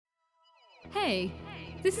Hey,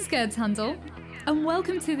 this is Gerd Handel, and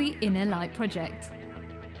welcome to the Inner Light Project.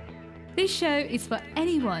 This show is for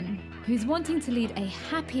anyone who's wanting to lead a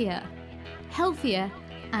happier, healthier,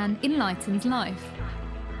 and enlightened life.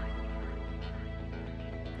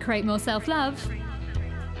 Create more self-love,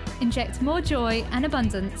 inject more joy and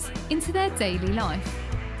abundance into their daily life.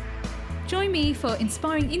 Join me for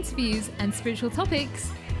inspiring interviews and spiritual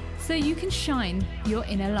topics so you can shine your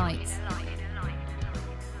inner light.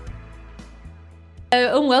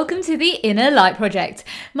 Hello and welcome to the Inner Light Project.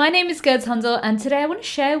 My name is Gerd Handel, and today I want to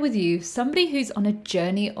share with you somebody who's on a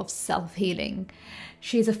journey of self-healing.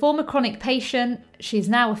 She is a former chronic patient, she is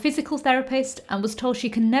now a physical therapist and was told she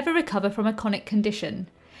can never recover from a chronic condition.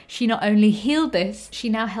 She not only healed this, she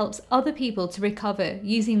now helps other people to recover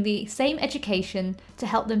using the same education to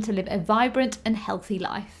help them to live a vibrant and healthy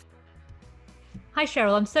life. Hi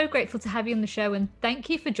Cheryl, I'm so grateful to have you on the show and thank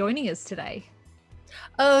you for joining us today.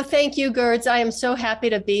 Oh, thank you, Gerds. I am so happy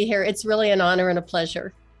to be here. It's really an honor and a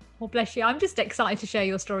pleasure. Well, bless you. I'm just excited to share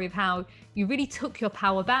your story of how you really took your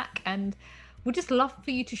power back, and we'd just love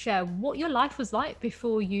for you to share what your life was like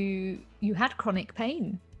before you had chronic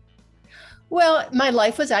pain. Well, my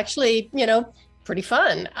life was actually, pretty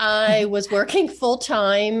fun. I was working full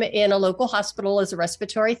time in a local hospital as a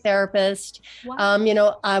respiratory therapist. Wow.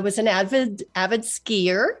 I was an avid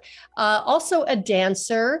skier, also a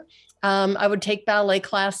dancer. I would take ballet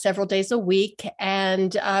class several days a week,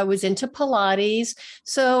 and I was into Pilates.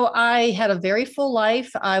 So I had a very full life.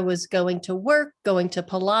 I was going to work, going to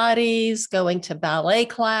Pilates, going to ballet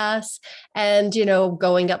class, and,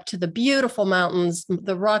 going up to the beautiful mountains.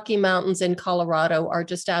 The Rocky Mountains in Colorado are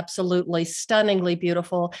just absolutely stunningly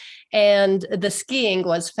beautiful. And the skiing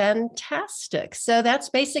was fantastic. So that's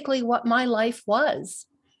basically what my life was.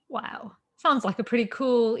 Wow. Sounds like a pretty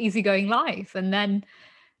cool, easygoing life. And then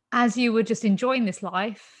as you were just enjoying this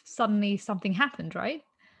life, suddenly something happened, right?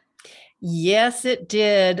 Yes, it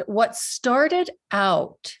did. What started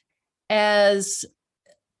out as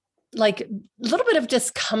like a little bit of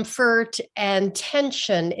discomfort and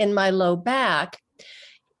tension in my low back,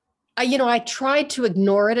 I tried to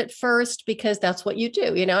ignore it at first because that's what you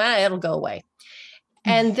do, it'll go away.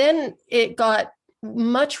 And then it got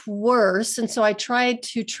much worse. And so I tried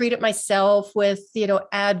to treat it myself with,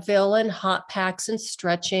 Advil and hot packs and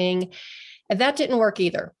stretching. And that didn't work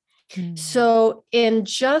either. So in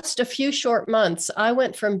just a few short months, I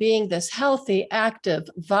went from being this healthy, active,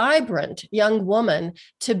 vibrant young woman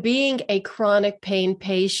to being a chronic pain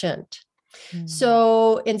patient.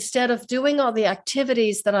 So instead of doing all the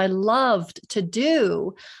activities that I loved to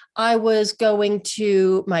do, I was going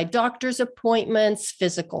to my doctor's appointments,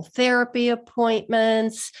 physical therapy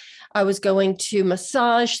appointments. I was going to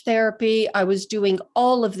massage therapy. I was doing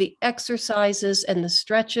all of the exercises and the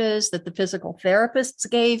stretches that the physical therapists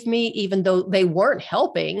gave me, even though they weren't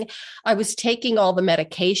helping. I was taking all the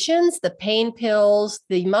medications, the pain pills,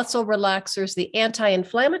 the muscle relaxers, the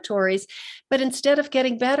anti-inflammatories. But instead of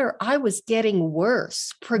getting better, I was getting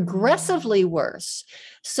worse, progressively worse.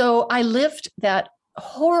 So I lived that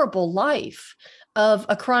horrible life of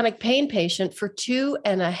a chronic pain patient for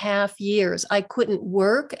 2.5 years. I couldn't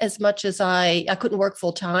work as much as I couldn't work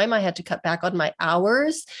full time. I had to cut back on my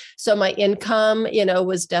hours. So my income,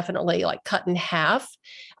 was definitely like cut in half.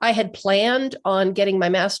 I had planned on getting my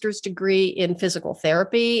master's degree in physical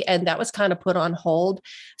therapy, and that was kind of put on hold.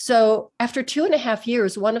 So after 2.5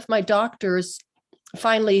 years, one of my doctors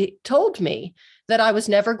finally told me that I was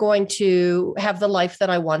never going to have the life that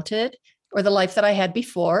I wanted or the life that I had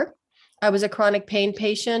before. I was a chronic pain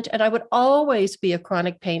patient, and I would always be a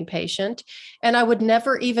chronic pain patient. And I would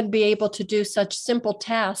never even be able to do such simple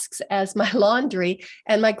tasks as my laundry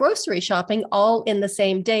and my grocery shopping all in the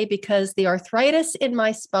same day because the arthritis in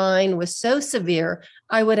my spine was so severe,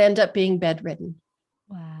 I would end up being bedridden.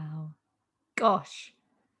 Wow. Gosh.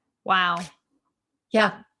 Wow.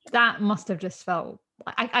 Yeah. That must have just felt,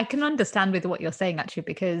 I can understand with what you're saying actually,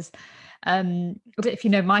 because I don't know if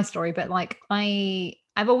you know my story, but like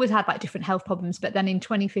I've always had like different health problems, but then in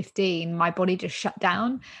 2015, my body just shut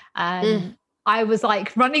down. I was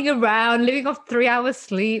like running around, living off 3 hours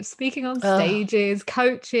sleep, speaking on stages,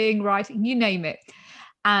 coaching, writing, you name it.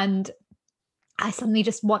 And I suddenly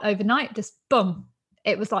just went overnight, just boom.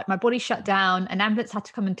 It was like my body shut down. An ambulance had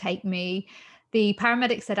to come and take me. The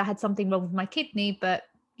paramedic said I had something wrong with my kidney, but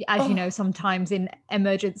as you know, sometimes in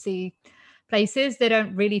emergency places, they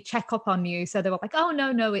don't really check up on you. So they were like, oh,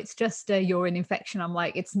 no, it's just a urine infection. I'm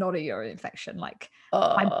like, it's not a urine infection. Like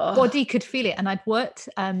my body could feel it. And I'd worked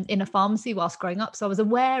in a pharmacy whilst growing up. So I was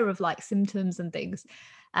aware of like symptoms and things.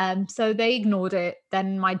 So they ignored it.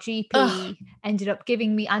 Then my GP ended up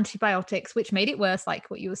giving me antibiotics, which made it worse. Like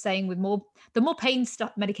what you were saying, with the more pain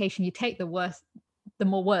stuff medication you take, the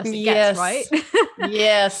more worse it gets, right?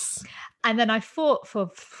 Yes. And then I fought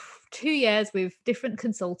for 2 years with different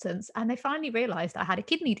consultants, and they finally realized I had a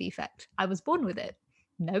kidney defect. I was born with it.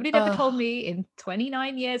 Nobody ever told me in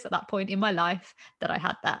 29 years at that point in my life that I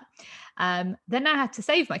had that. Then I had to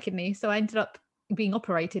save my kidney. So I ended up being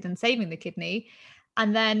operated and saving the kidney.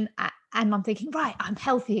 And then, and I'm thinking, right, I'm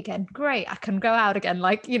healthy again. Great. I can go out again.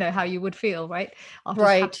 Like, you know, how you would feel, right? After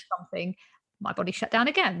having something, my body shut down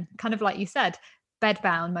again. Kind of like you said,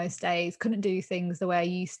 bedbound most days, couldn't do things the way I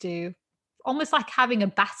used to. Almost like having a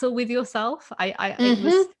battle with yourself. It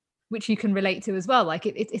was, which you can relate to as well. Like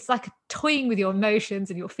it's like toying with your emotions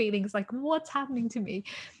and your feelings, like what's happening to me?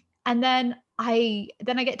 And then I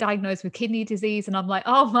get diagnosed with kidney disease, and I'm like,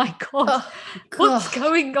 oh my God, what's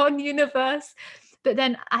going on, universe? But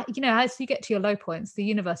then, you know, as you get to your low points, the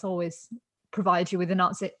universe always provides you with an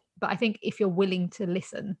answer. But I think if you're willing to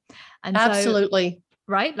listen, and absolutely.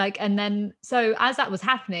 Right. Like, and then, so as that was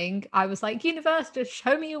happening, I was like, universe, just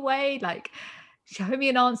show me a way, like, show me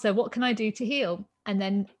an answer. What can I do to heal? And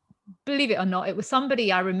then, believe it or not, it was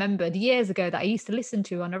somebody I remembered years ago that I used to listen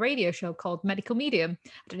to on a radio show called Medical Medium. I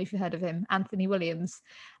don't know if you heard of him, Anthony Williams.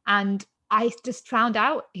 And I just found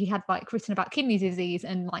out he had like written about kidney disease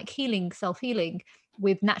and like healing, self-healing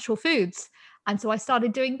with natural foods. And so I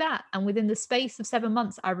started doing that. And within the space of 7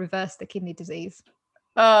 months, I reversed the kidney disease.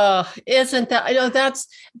 Isn't that, I know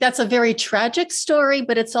that's a very tragic story,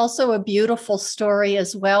 but it's also a beautiful story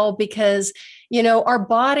as well, because, you know, our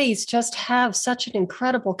bodies just have such an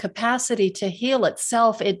incredible capacity to heal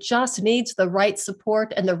itself. It just needs the right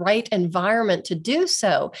support and the right environment to do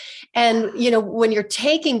so. And, you know, when you're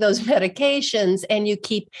taking those medications and you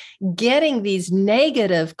keep getting these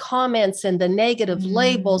negative comments and the negative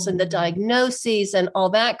labels and the diagnoses and all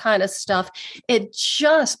that kind of stuff, it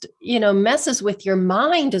just, you know, messes with your mind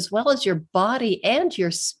as well as your body and your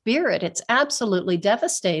spirit. It's absolutely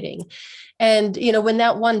devastating. And, you know, when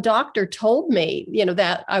that one doctor told me, you know,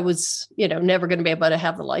 that I was, you know, never going to be able to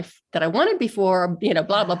have the life that I wanted before, you know,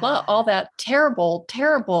 blah, blah, blah, all that terrible,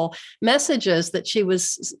 terrible messages that she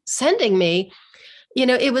was sending me, you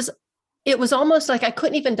know, it was almost like I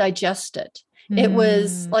couldn't even digest it. It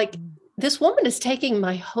was like, this woman is taking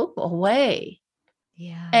my hope away.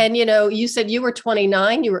 Yeah. And, you know, you said you were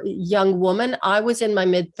 29, you were a young woman. I was in my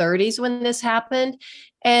mid 30s when this happened.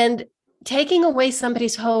 And taking away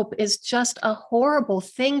somebody's hope is just a horrible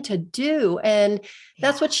thing to do. And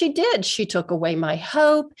that's what she did. She took away my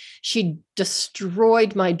hope. She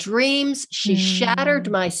destroyed my dreams. She shattered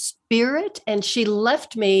my spirit, and she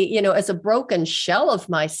left me, you know, as a broken shell of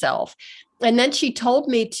myself. And then she told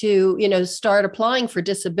me to, you know, start applying for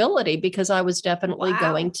disability because I was definitely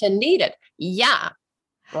going to need it. Yeah.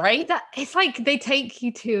 Right. That it's like they take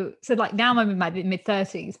you to, so like now I'm in my mid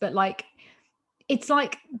 30s, but like it's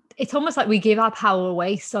almost like we give our power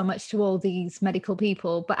away so much to all these medical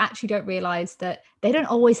people, but actually don't realize that they don't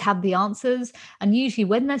always have the answers. And usually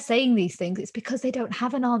when they're saying these things, it's because they don't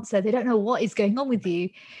have an answer. They don't know what is going on with you.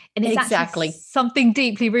 And it's actually something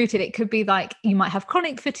deeply rooted. It could be like you might have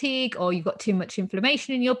chronic fatigue, or you've got too much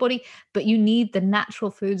inflammation in your body, but you need the natural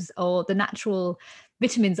foods or the natural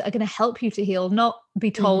vitamins that are going to help you to heal, not be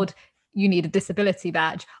told you need a disability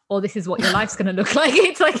badge or this is what your life's going to look like.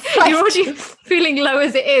 It's like you're already feeling low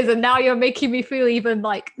as it is, and now you're making me feel even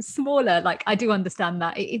like smaller. Like I do understand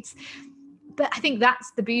that but I think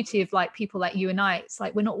that's the beauty of like people like you and I. It's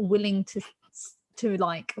like we're not willing to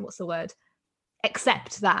like, what's the word,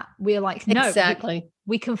 accept that. We're like, no, exactly,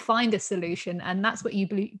 we can find a solution. And that's what you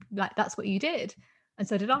believe, like that's what you did, and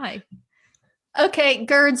so did I. Okay,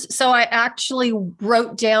 Gerds. So I actually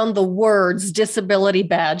wrote down the words disability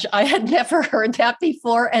badge. I had never heard that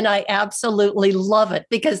before, and I absolutely love it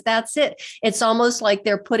because that's it. It's almost like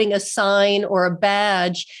they're putting a sign or a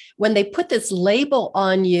badge when they put this label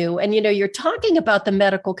on you. And, you know, you're talking about the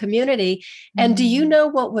medical community. And do you know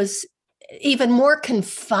what was even more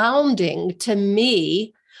confounding to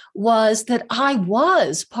me? Was that I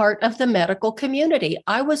was part of the medical community.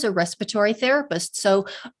 I was a respiratory therapist. So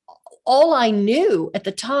all I knew at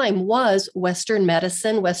the time was Western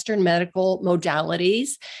medicine, Western medical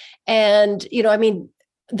modalities. And, you know, I mean,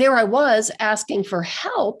 there I was asking for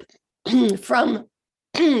help from,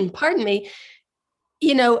 pardon me,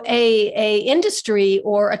 you know, a industry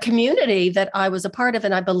or a community that I was a part of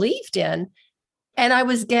and I believed in. And I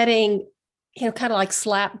was getting kind of like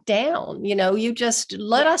slapped down. You just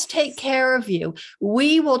let us take care of you.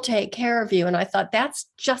 We will take care of you. And I thought, that's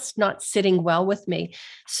just not sitting well with me.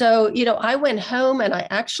 So, I went home and I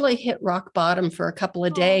actually hit rock bottom for a couple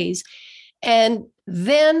of days. And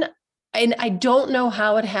then, and I don't know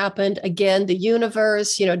how it happened. Again, the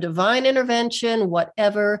universe, divine intervention,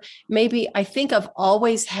 whatever. Maybe I think I've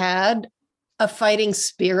always had a fighting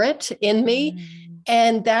spirit in me.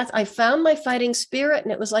 And I found my fighting spirit,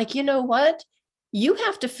 and it was like, you know what? You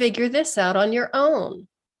have to figure this out on your own.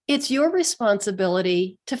 It's your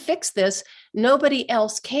responsibility to fix this. Nobody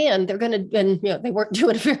else can. They're going to, and they weren't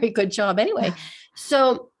doing a very good job anyway.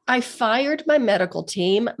 So I fired my medical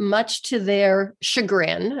team, much to their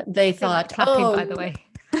chagrin. They thought, clapping, by the way.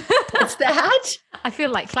 What's that? I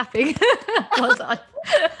feel like clapping. Well done.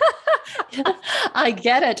 I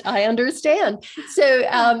get it. I understand. So,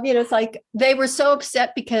 it's like they were so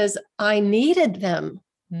upset because I needed them.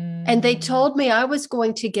 And they told me I was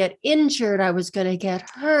going to get injured. I was going to get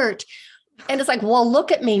hurt. And it's like, well,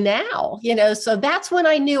 look at me now, so that's when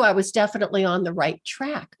I knew I was definitely on the right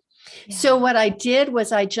track. Yeah. So what I did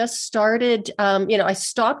was I just started, I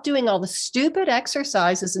stopped doing all the stupid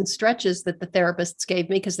exercises and stretches that the therapists gave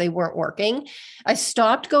me because they weren't working. I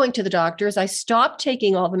stopped going to the doctors. I stopped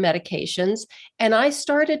taking all the medications, and I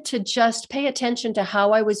started to just pay attention to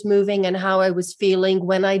how I was moving and how I was feeling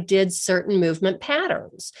when I did certain movement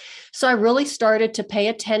patterns. So I really started to pay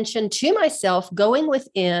attention to myself, going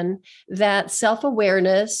within that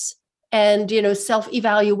self-awareness and,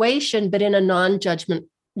 self-evaluation, but in a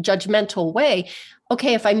non-judgmental way.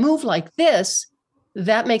 Okay, if I move like this,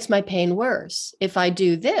 that makes my pain worse. If I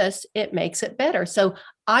do this, it makes it better. So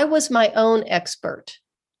I was my own expert.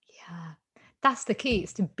 Yeah, that's the key,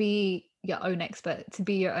 is to be your own expert, to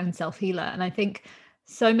be your own self-healer. And I think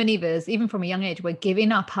so many of us, even from a young age, we're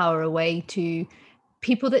giving our power away to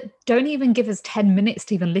people that don't even give us 10 minutes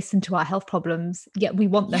to even listen to our health problems, yet we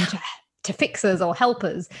want them to fix us or help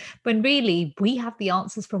us, when really we have the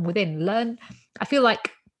answers from within. I feel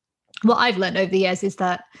like what I've learned over the years is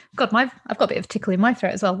that, God, I've got a bit of a tickle in my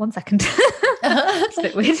throat as well. 1 second. It's a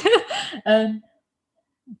bit weird.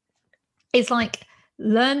 It's like,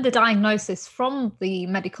 learn the diagnosis from the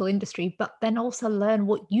medical industry, but then also learn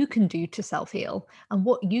what you can do to self-heal and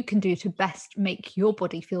what you can do to best make your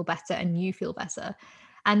body feel better and you feel better.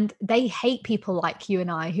 And they hate people like you and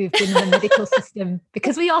I who've been in the medical system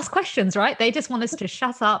because we ask questions, right? They just want us to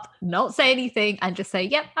shut up, not say anything, and just say,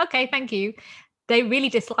 yep, okay, thank you. They really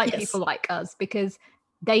dislike people like us because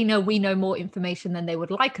they know we know more information than they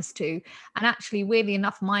would like us to. And actually, weirdly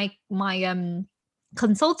enough, my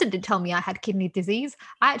consultant did tell me I had kidney disease.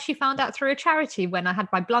 I actually found out through a charity when I had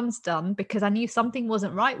my bloods done, because I knew something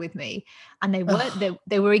wasn't right with me, and they weren't.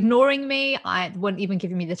 They were ignoring me. I weren't even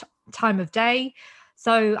giving me the time of day.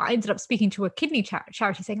 So I ended up speaking to a kidney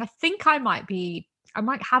charity saying, I think I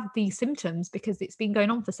might have these symptoms because it's been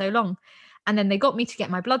going on for so long. And then they got me to get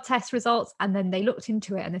my blood test results, and then they looked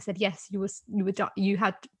into it and they said, yes, you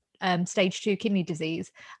had stage 2 kidney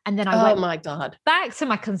disease. And then I went back to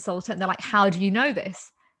my consultant, and they're like, how do you know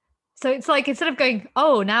this? So it's like, instead of going,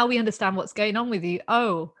 oh, now we understand what's going on with you.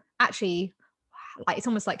 Oh, actually, like, it's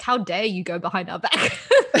almost like, how dare you go behind our back?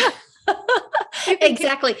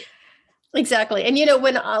 Exactly. And,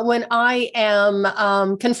 when I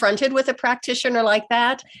am confronted with a practitioner like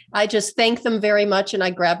that, I just thank them very much. And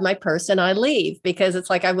I grab my purse and I leave, because it's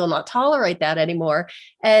like, I will not tolerate that anymore.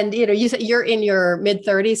 And, you said you're in your mid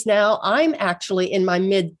 30s now. I'm actually in my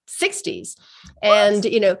mid 60s. And,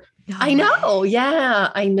 I know.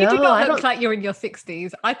 Yeah, I know. You do not look like you're in your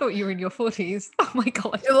 60s. I thought you were in your 40s. Oh my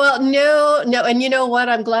God. Well, no. And you know what?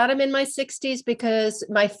 I'm glad I'm in my 60s, because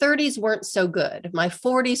my 30s weren't so good. My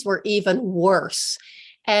 40s were even worse.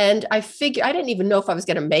 And I didn't even know if I was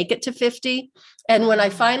going to make it to 50. And when I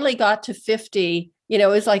finally got to 50, it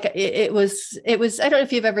was like, it was, I don't know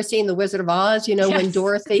if you've ever seen The Wizard of Oz, when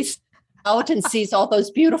Dorothy's out and sees all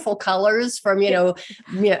those beautiful colors from,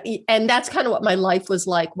 and that's kind of what my life was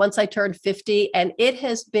like once I turned 50. And it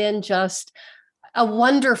has been just a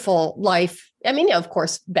wonderful life. I mean, of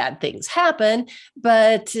course, bad things happen,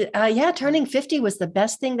 but turning 50 was the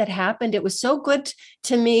best thing that happened. It was so good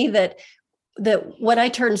to me that when I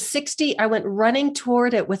turned 60, I went running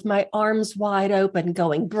toward it with my arms wide open,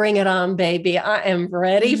 going, bring it on, baby. I am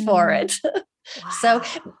ready for it. Wow. So,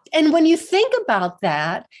 and when you think about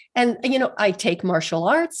that, and, I take martial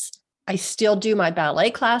arts, I still do my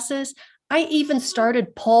ballet classes. I even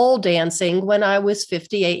started pole dancing when I was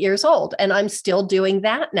 58 years old, and I'm still doing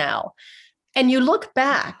that now. And you look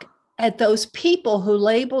back at those people who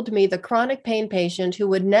labeled me the chronic pain patient who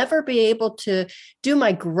would never be able to do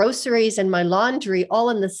my groceries and my laundry all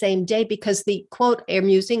in the same day because the quote, I'm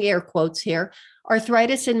using air quotes here,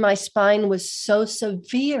 arthritis in my spine was so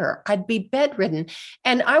severe. I'd be bedridden.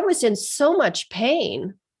 And I was in so much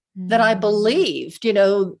pain that I believed,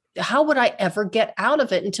 how would I ever get out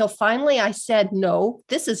of it until finally I said, no,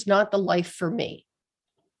 this is not the life for me.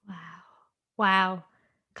 Wow. Wow.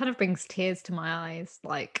 Kind of brings tears to my eyes,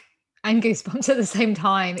 like, and goosebumps at the same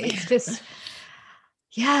time. It's just,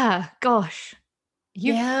 yeah, gosh.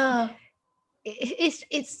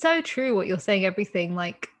 It's so true what you're saying, everything.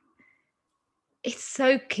 Like, it's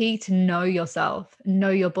so key to know yourself, know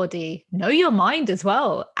your body, know your mind as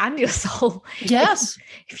well, and your soul. Yes.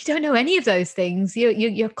 If you don't know any of those things,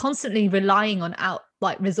 you're constantly relying on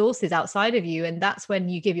resources outside of you, and that's when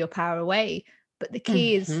you give your power away. But the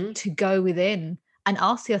key is to go within and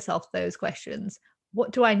ask yourself those questions.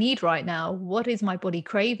 What do I need right now? What is my body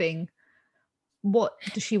craving? What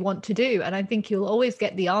does she want to do? And I think you'll always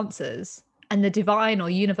get the answers. And the divine or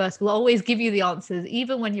universe will always give you the answers,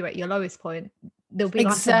 even when you're at your lowest point. There'll be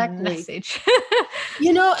like a message.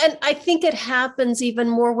 And I think it happens even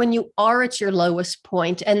more when you are at your lowest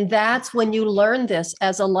point. And that's when you learn this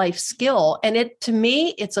as a life skill. And to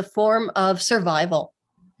me, it's a form of survival.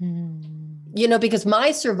 Because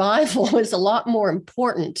my survival is a lot more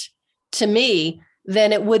important to me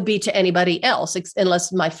than it would be to anybody else,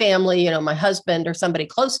 unless my family, my husband or somebody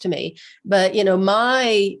close to me. But,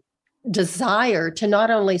 my desire to not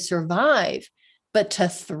only survive, but to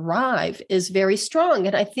thrive is very strong.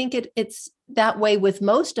 And I think it's that way with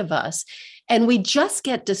most of us. And we just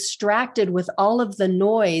get distracted with all of the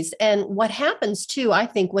noise. And what happens too, I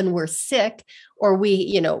think, when we're sick or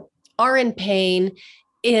we, are in pain,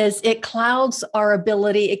 is it clouds our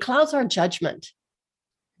ability, it clouds our judgment.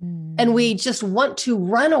 And we just want to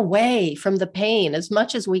run away from the pain as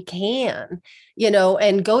much as we can,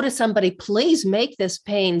 and go to somebody, please make this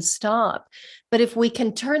pain stop. But if we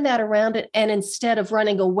can turn that around and instead of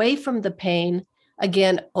running away from the pain,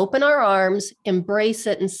 again, open our arms, embrace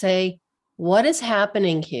it and say, what is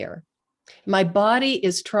happening here? My body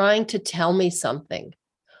is trying to tell me something.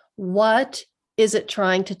 What is it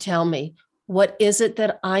trying to tell me? What is it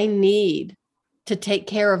that I need to take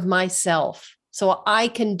care of myself so I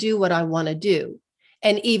can do what I want to do,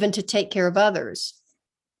 and even to take care of others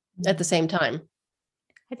at the same time?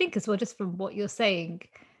 I think as well, just from what you're saying,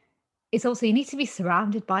 it's also you need to be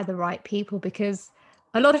surrounded by the right people, because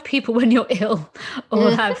a lot of people, when you're ill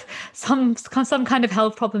or have some kind of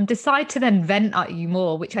health problem, decide to then vent at you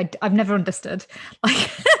more, which I've never understood. Like,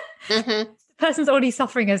 the person's already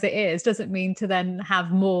suffering as it is, doesn't mean to then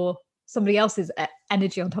have more somebody else's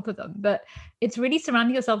energy on top of them. But it's really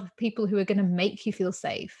surrounding yourself with people who are going to make you feel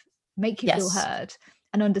safe, make you feel heard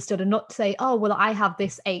and understood, and not say, oh, well, I have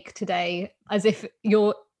this ache today, as if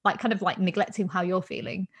you're kind of neglecting how you're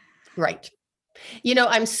feeling. Right.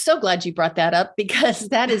 I'm so glad you brought that up, because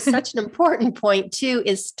that is such an important point too,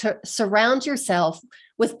 is to surround yourself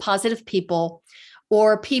with positive people,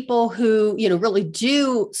 or people who, really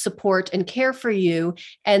do support and care for you.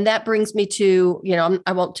 And that brings me to,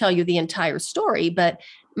 I won't tell you the entire story, but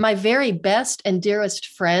my very best and dearest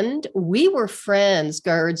friend, we were friends,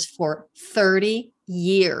 Gerds, for 30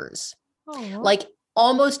 years, like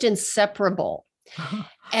almost inseparable.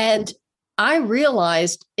 And I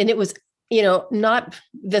realized, and it was, not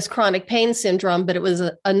this chronic pain syndrome, but it was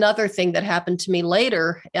another thing that happened to me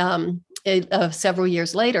later, several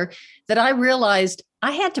years later, that I realized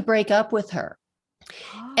I had to break up with her.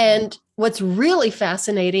 And what's really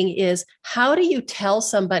fascinating is, how do you tell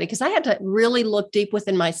somebody? Because I had to really look deep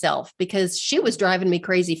within myself, because she was driving me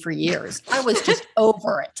crazy for years. I was just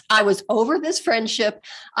over it. I was over this friendship.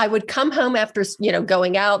 I would come home after,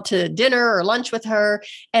 going out to dinner or lunch with her,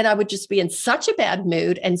 and I would just be in such a bad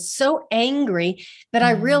mood and so angry that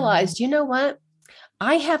I realized, you know what?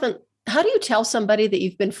 How do you tell somebody that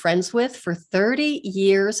you've been friends with for 30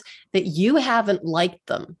 years that you haven't liked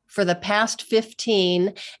them for the past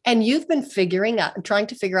 15, and you've been trying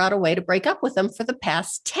to figure out a way to break up with them for the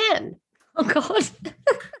past 10? Oh God. How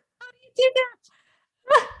do you do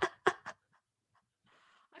that? I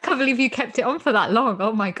can't believe you kept it on for that long.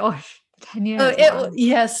 Oh my gosh. 10 years. Wow.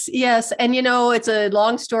 Yes. And, it's a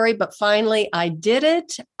long story, but finally I did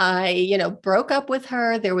it. I, broke up with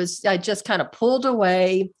her. I just kind of pulled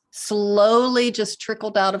away, slowly just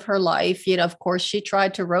trickled out of her life. Of course, she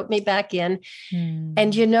tried to rope me back in.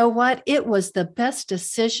 And you know what? It was the best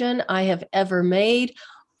decision I have ever made.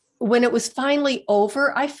 When it was finally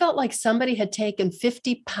over, I felt like somebody had taken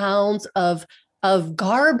 50 pounds of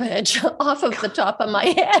garbage off of the top of my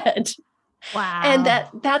head. And Wow.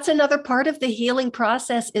 that's another part of the healing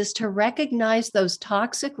process, is to recognize those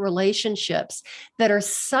toxic relationships that are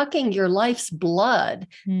sucking your life's blood,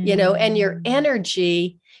 and your Hmm.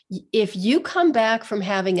 energy. If you come back from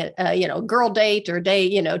having a girl date or day,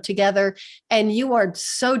 together, and you are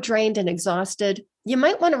so drained and exhausted, you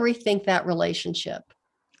might want to rethink that relationship.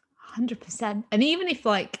 100%. And even if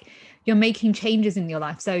like you're making changes in your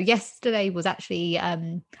life. So yesterday was actually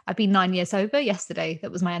I've been 9 years sober yesterday.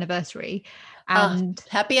 That was my anniversary. And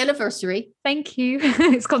Happy anniversary. thank you.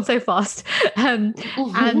 It's gone so fast.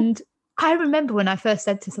 And I remember when I first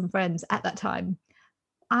said to some friends at that time,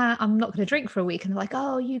 I'm not going to drink for a week, and they're like,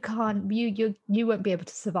 "Oh, you can't, you won't be able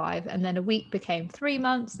to survive." And then a week became 3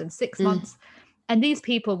 months and 6 months, and these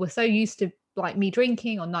people were so used to like me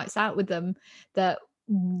drinking on nights out with them that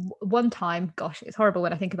one time, gosh, it's horrible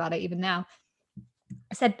when I think about it even now.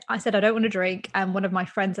 I said I don't want to drink, and one of my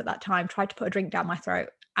friends at that time tried to put a drink down my throat,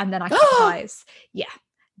 and then I cut ties. Yeah,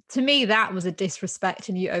 to me that was a disrespect,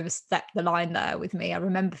 and you overstepped the line there with me. I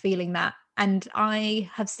remember feeling that, and I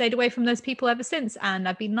have stayed away from those people ever since, and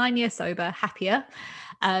I've been 9 years sober, happier.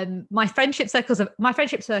 My friendship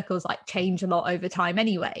circles like change a lot over time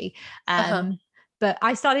anyway. Uh-huh. But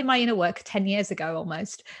I started my inner work 10 years ago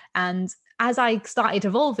almost, and as I started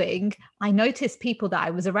evolving, I noticed people that I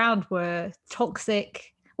was around were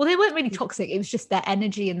toxic. Well, they weren't really toxic. It was just their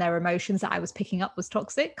energy and their emotions that I was picking up was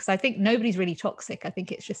toxic. Because I think nobody's really toxic. I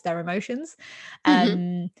think it's just their emotions.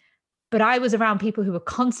 Mhm. But I was around people who were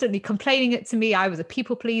constantly complaining it to me. I was a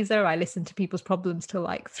people pleaser. I listened to people's problems till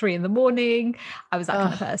like 3 a.m. I was that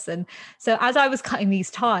kind of Oh, person. So as I was cutting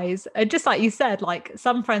these ties, and just like you said, like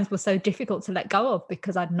some friends were so difficult to let go of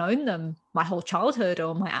because I'd known them my whole childhood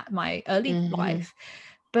or my early mhm. life.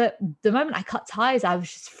 But the moment I cut ties, I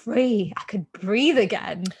was just free. I could breathe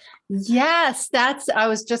again. Yes, I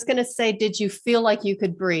was just going to say, did you feel like you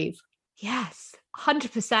could breathe? Yes,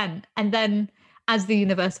 100%. And then as the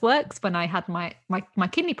universe works, when I had my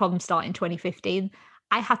kidney problem start in 2015,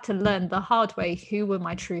 I had to learn the hard way who were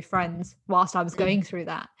my true friends whilst I was going through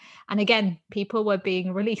that. And again, people were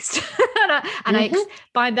being released. Mm-hmm.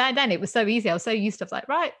 By then it was so easy. I was so used to like,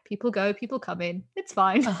 right, people go, people come in. It's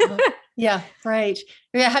fine. Uh-huh. Yeah, right.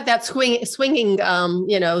 Yeah, have that swinging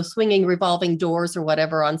revolving doors or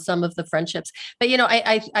whatever on some of the friendships. But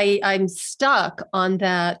I'm stuck on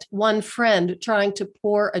that one friend trying to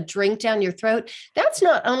pour a drink down your throat. That's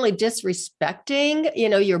not only disrespecting,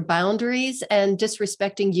 your boundaries and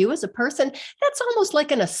disrespecting you as a person. That's almost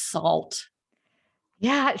like an assault.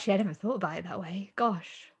 Yeah, actually, I never thought about it that way.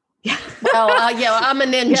 Gosh. Yeah. Well, I'm a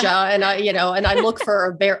Yeah. ninja, and I look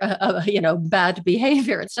for bad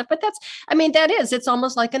behavior and stuff. But it's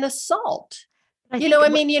almost like an assault. I think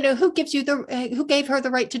Who gave her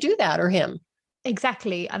the right to do that, or him?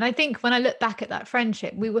 exactly. And I think when I look back at that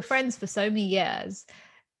friendship, we were friends for so many years.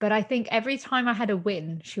 But I think every time I had a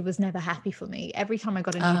win, she was never happy for me. Every time I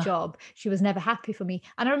got a new Uh, job, she was never happy for me.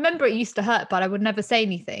 And I remember it used to hurt, but I would never say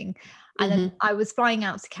anything. And then mhm. I was flying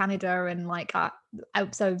out to Canada, and like,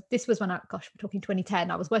 so this was when gosh, we're talking 2010.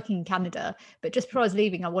 I was working in Canada, but just before I was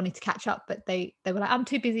leaving, I wanted to catch up, but they were like, I'm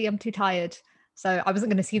too busy, I'm too tired. So I wasn't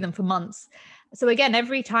going to see them for months. So again,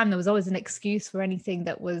 every time there was always an excuse for anything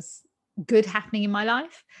that was good happening in my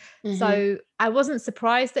life. Mhm. So I wasn't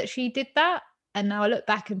surprised that she did that. And now I look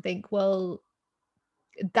back and think, well,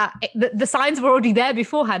 the signs were already there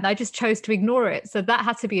beforehand. I just chose to ignore it. So that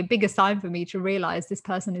had to be a bigger sign for me to realize this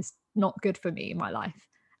person is not good for me in my life.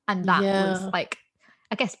 And that was Yeah. like,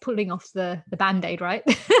 I guess, pulling off the band-aid, right?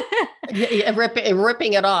 Yeah,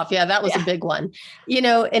 ripping it off. Yeah, that was a Yeah. big one.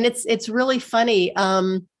 And it's really funny.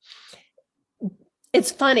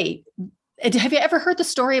 It's funny. Have you ever heard the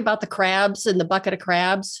story about the crabs and the bucket of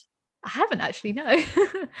crabs? I haven't actually, no.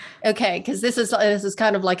 Okay, because this is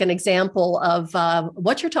kind of like an example of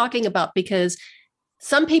what you're talking about. Because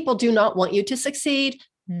some people do not want you to succeed.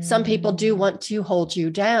 Some people do Mm, want to hold you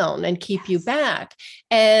down and keep you yes. back.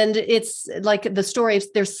 And it's like the story,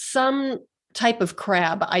 there's some type of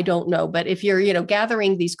crab, I don't know, but if you're,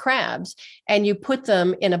 gathering these crabs and you put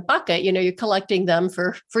them in a bucket, you're collecting them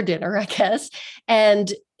for dinner, I guess.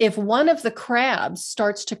 And if one of the crabs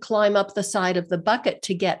starts to climb up the side of the bucket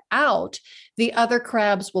to get out, the other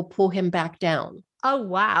crabs will pull him back down. Oh,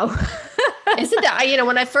 wow. Isn't that,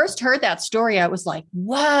 when I first heard that story, I was like,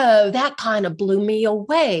 whoa, that kind of blew me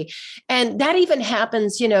away. And that even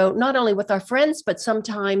happens, not only with our friends, but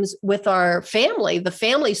sometimes with our family, the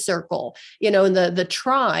family circle, and the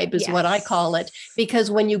tribe is what I call it. Yes.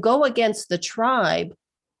 Because when you go against the tribe,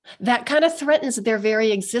 that kind of threatens their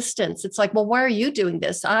very existence. It's like, well, why are you doing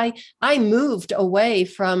this? I moved away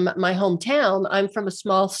from my hometown. I'm from a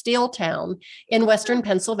small steel town in Western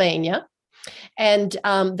Pennsylvania. And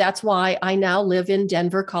that's why I now live in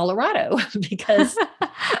Denver, Colorado, because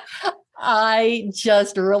I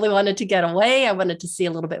just really wanted to get away. I wanted to see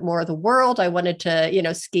a little bit more of the world. I wanted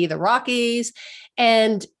to, ski the Rockies.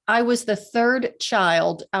 And I was the third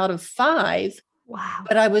child out of five, Wow.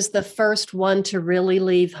 but I was the first one to really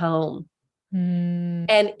leave home.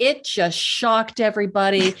 And it just shocked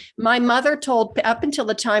everybody. My mother told, up until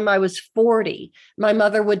the time I was 40, my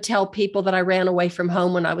mother would tell people that I ran away from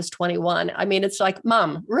home when I was 21. I mean, it's like,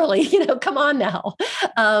 Mom, really, come on now.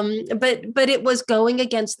 But it was going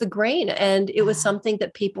against the grain, and it was something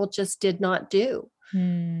that people just did not do.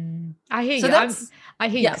 I hear So you. I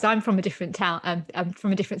hear you, yeah. because I'm from a different town. I'm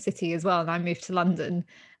from a different city as well, and I moved to London.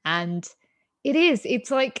 And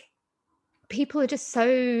it's like people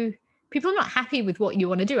are not happy with what you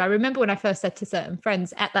want to do. I remember when I first said to certain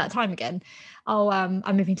friends at that time again, I'm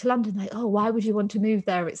moving to London. Like, oh, why would you want to move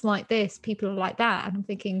there? It's like this. People are like that. And I'm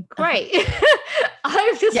thinking, great.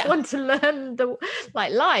 I just want to learn the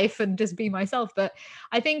life and just be myself. But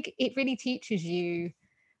I think it really teaches you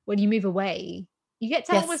when you move away, you get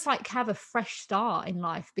to almost have a fresh start in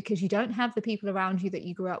life, because you don't have the people around you that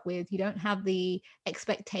you grew up with. You don't have the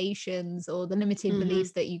expectations or the limited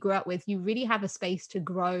beliefs that you grew up with. You really have a space to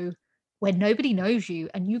grow where nobody knows you,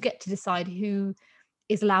 and you get to decide who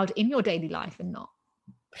is allowed in your daily life and not.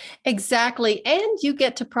 Exactly. And you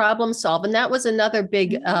get to problem solve. And that was another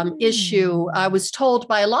big issue. I was told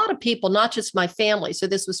by a lot of people, not just my family. So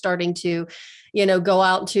this was starting to, go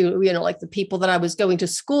out to, like the people that I was going to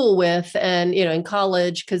school with and, in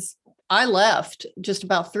college, because I left just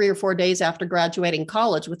about 3 or 4 days after graduating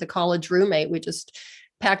college with a college roommate. We just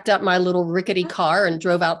packed up my little rickety car and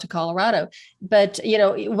drove out to Colorado. But,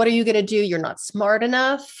 what are you going to do? You're not smart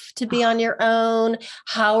enough to be on your own.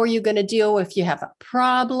 How are you going to deal if you have a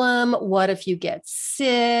problem? What if you get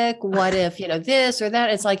sick? What if, this or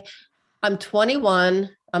that? It's like, I'm 21.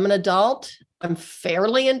 I'm an adult. I'm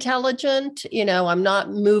fairly intelligent. I'm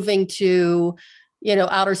not moving to,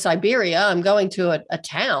 outer Siberia. I'm going to a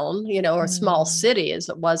town, or a small city as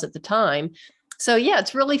it was at the time. So yeah,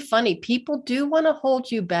 it's really funny. People do want to hold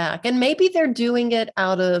you back, and maybe they're doing it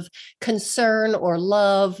out of concern or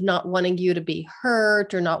love, not wanting you to be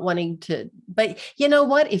hurt or not wanting to. But you know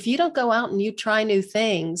what? If you don't go out and you try new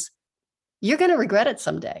things, you're going to regret it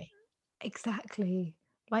someday. Exactly.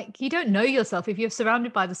 Like, you don't know yourself. If you're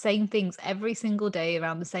surrounded by the same things every single day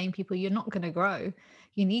around the same people, you're not going to grow.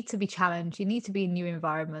 You need to be challenged. You need to be in new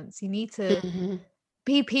environments. You need to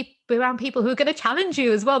be around people who are going to challenge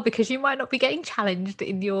you as well, because you might not be getting challenged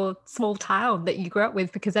in your small town that you grew up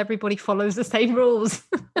with, because everybody follows the same rules.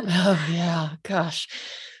 Oh yeah, gosh.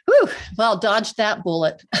 Whew. Well, dodged that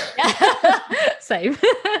bullet. Same.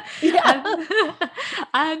 Yeah.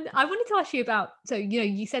 I wanted to ask you about, so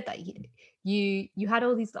you said that you had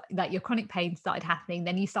all these, like your chronic pain started happening,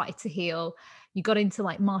 then you started to heal, you got into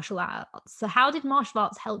martial arts. So how did martial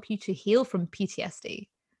arts help you to heal from PTSD?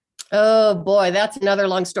 Oh boy, that's another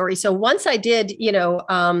long story. So once I did,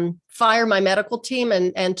 fire my medical team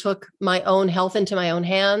and took my own health into my own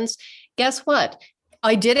hands, guess what?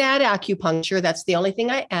 I did add acupuncture. That's the only thing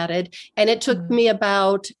I added. And it took me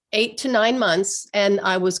about 8 to 9 months, and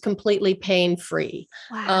I was completely pain-free.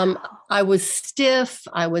 Wow. I was stiff.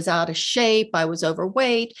 I was out of shape. I was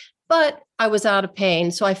overweight, but I was out of pain.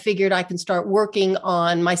 So I figured I can start working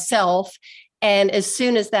on myself. And as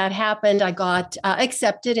soon as that happened, I got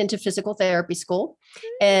accepted into physical therapy school.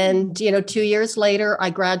 And, 2 years later, I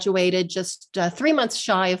graduated just 3 months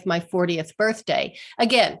shy of my 40th birthday.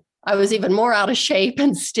 Again, I was even more out of shape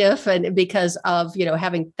and stiff, and because of,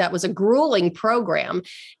 that was a grueling program.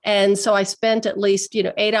 And so I spent at least,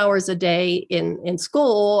 8 hours a day in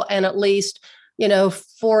school, and at least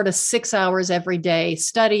 4 to 6 hours every day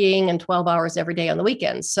studying, and 12 hours every day on the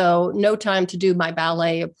weekends. So no time to do my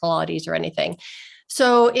ballet or Pilates or anything.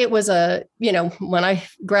 So it was when I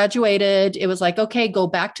graduated, it was like, okay, go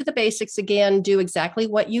back to the basics again, do exactly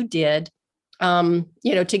what you did,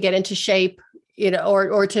 to get into shape,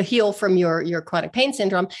 or to heal from your chronic pain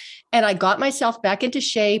syndrome. And I got myself back into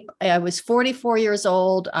shape. I was 44 years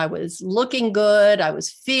old. I was looking good. I was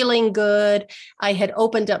feeling good. I had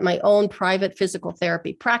opened up my own private physical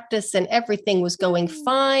therapy practice, and everything was going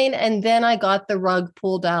fine. And then I got the rug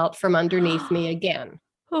pulled out from underneath me again.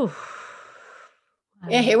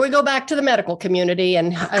 Yeah, here we go back to the medical community,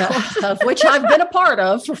 and of which I've been a part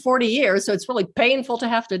of for 40 years. So it's really painful to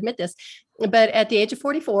have to admit this. But at the age of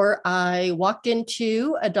 44, I walked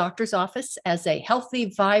into a doctor's office as a healthy,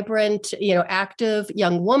 vibrant, active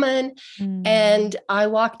young woman. And I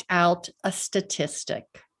walked out a statistic.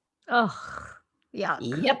 Oh, yeah.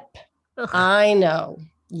 Yep. Ugh. I know.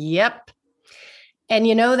 Yep. And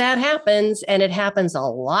that happens, and it happens a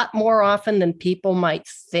lot more often than people might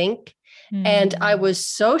think. And I was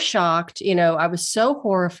so shocked, I was so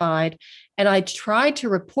horrified. And I tried to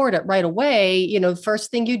report it right away. First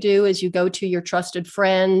thing you do is you go to your trusted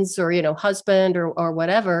friends or, husband or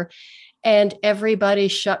whatever, and everybody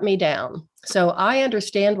shut me down. So I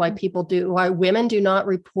understand why women do not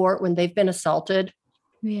report when they've been assaulted.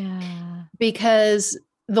 Yeah. Because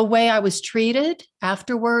the way I was treated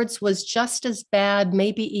afterwards was just as bad,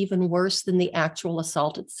 maybe even worse than the actual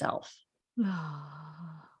assault itself.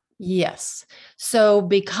 Yes. So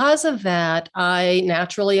because of that, I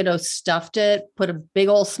naturally, stuffed it, put a big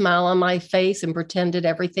old smile on my face and pretended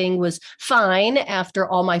everything was fine after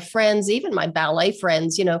all my friends, even my ballet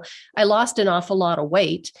friends, I lost an awful lot of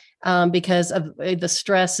weight because of the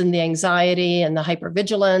stress and the anxiety and the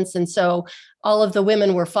hypervigilance. And so all of the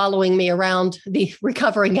women were following me around. The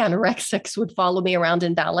recovering anorexics would follow me around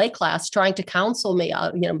in ballet class, trying to counsel me,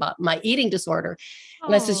 about my eating disorder.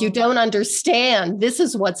 And I says, you don't understand. This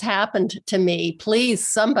is what's happened to me. Please,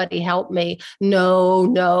 somebody help me.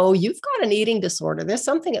 No, you've got an eating disorder. There's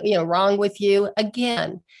something, wrong with you.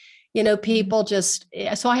 Again, people just,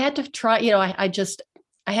 so I had to try,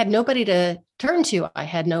 I had nobody to turn to. I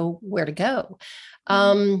had nowhere to go.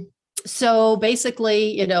 So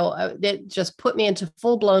basically, it just put me into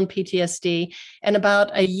full-blown PTSD. And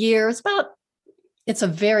about a year, it's a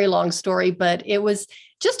very long story, but it was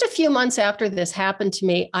just a few months after this happened to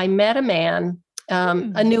me, I met a man,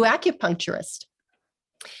 a new acupuncturist.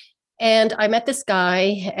 And I met this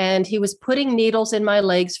guy, and he was putting needles in my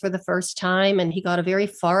legs for the first time. And he got a very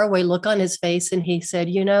far away look on his face. And he said,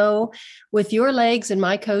 with your legs and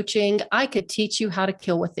my coaching, I could teach you how to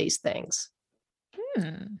kill with these things.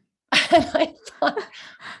 And I thought,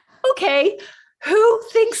 okay, who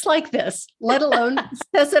thinks like this, let alone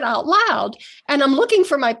says it out loud? And I'm looking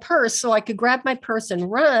for my purse so I could grab my purse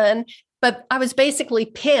and run. But I was basically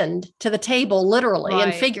pinned to the table, literally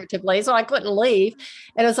and figuratively, so I couldn't leave.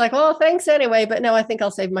 And it was like, oh, thanks anyway. But no, I think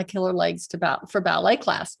I'll save my killer legs for ballet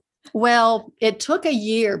class. Well, it took a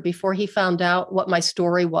year before he found out what my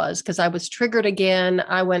story was, because I was triggered again.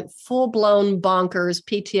 I went full-blown bonkers,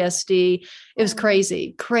 PTSD. It was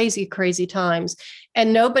crazy, crazy, crazy times.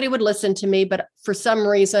 And nobody would listen to me. But for some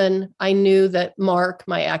reason, I knew that Mark,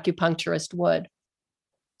 my acupuncturist, would.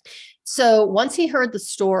 So once he heard the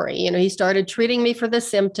story, he started treating me for the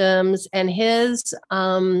symptoms, and his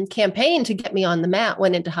campaign to get me on the mat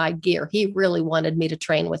went into high gear. He really wanted me to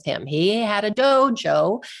train with him. He had a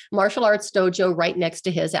dojo, martial arts dojo, right next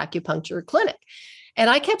to his acupuncture clinic. And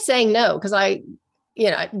I kept saying no, because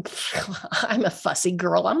I'm a fussy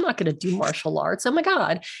girl. I'm not going to do martial arts. Oh my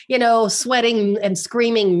God, sweating and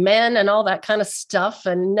screaming men and all that kind of stuff.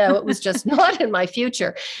 And no, it was just not in my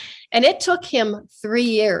future. And it took him 3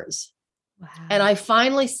 years. Wow. And I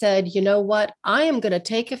finally said, you know what? I am going to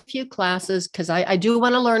take a few classes, because I do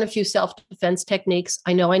want to learn a few self-defense techniques.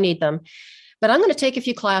 I know I need them, but I'm going to take a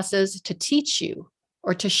few classes to teach you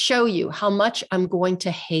or to show you how much I'm going to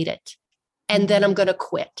hate it. And then I'm going to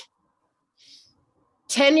quit.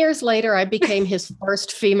 10 years later, I became his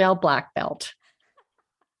first female black belt.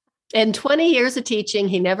 In 20 years of teaching,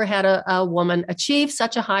 he never had a woman achieve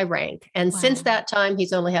such a high rank. And since that time,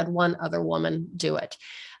 he's only had one other woman do it.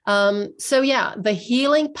 So yeah, the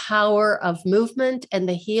healing power of movement and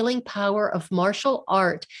the healing power of martial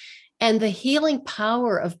art and the healing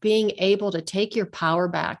power of being able to take your power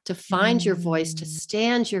back, to find your voice, to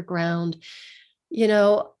stand your ground.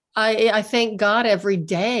 I thank God every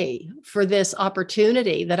day for this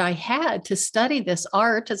opportunity that I had to study this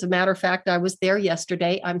art. As a matter of fact, I was there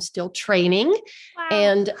yesterday. I'm still training. Wow.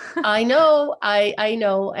 And I know,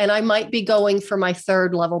 and I might be going for my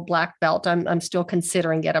 3rd level black belt. I'm still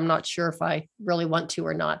considering it. I'm not sure if I really want to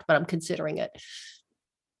or not, but I'm considering it.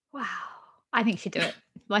 Wow. I think you should do it.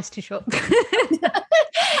 Life's too short.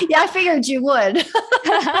 Yeah, I figured you would.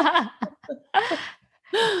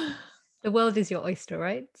 The world is your oyster,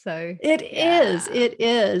 right? So it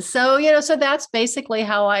is. So, so that's basically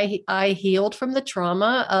how I healed from the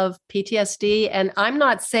trauma of PTSD. And I'm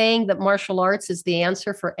not saying that martial arts is the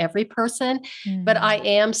answer for every person, but I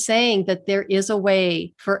am saying that there is a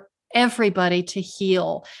way for everybody to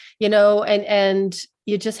heal, and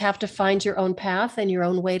you just have to find your own path and your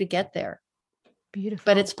own way to get there. Beautiful.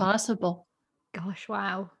 But it's possible. Gosh,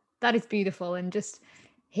 wow. That is beautiful. And just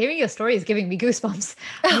hearing your story is giving me goosebumps.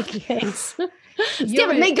 Thanks. It's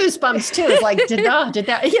giving me goosebumps too. It's like, did that,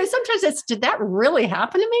 sometimes did that really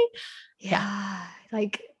happen to me? Yeah.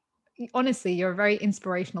 Like, honestly, you're a very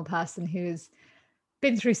inspirational person who's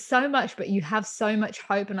been through so much, but you have so much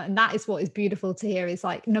hope. And that is what is beautiful to hear, is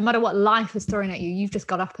like, no matter what life is throwing at you, you've just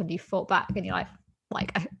got up and you fought back and you're like,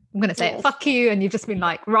 like, I'm going to say it, Oh. fuck you. And you've just been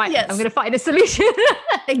like, right, Yes. I'm going to find a solution.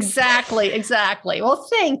 Exactly. Well,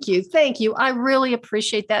 thank you. I really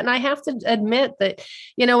appreciate that. And I have to admit that,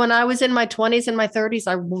 when I was in my 20s and my 30s,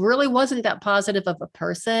 I really wasn't that positive of a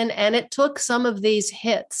person. And it took some of these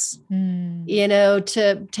hits,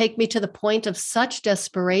 to take me to the point of such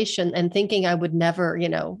desperation and thinking I would never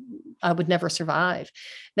survive.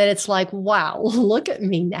 That it's like, wow, look at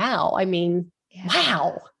me now. I mean,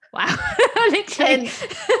 wow. Literally.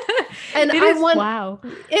 And wow.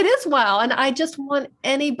 It is wow. And I just want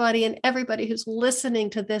anybody and everybody who's listening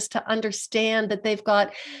to this to understand that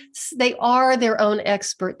they are their own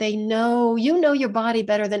expert. They know, your body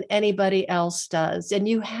better than anybody else does. And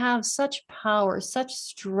you have such power, such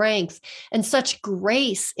strength, and such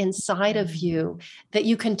grace inside of you that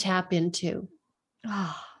you can tap into.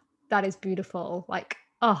 Oh, that is beautiful. Like,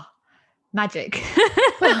 magic.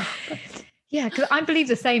 Yeah, because I believe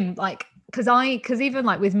the same, like, because even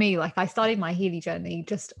like with me, like I started my healing journey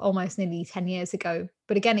just almost nearly 10 years ago.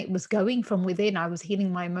 But again, it was going from within. I was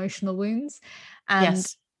healing my emotional wounds. And,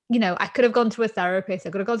 Yes. I could have gone to a therapist, I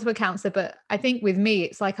could have gone to a counselor, but I think with me,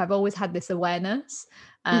 it's like I've always had this awareness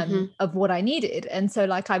of what I needed. And so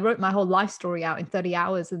like I wrote my whole life story out in 30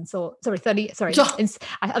 hours and I was about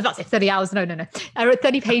to say 30 hours. No. I wrote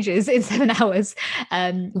 30 pages in 7 hours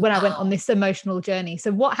when I went on this emotional journey.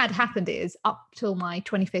 So what had happened is up till my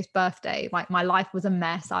 25th birthday, like my life was a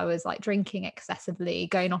mess. I was like drinking excessively,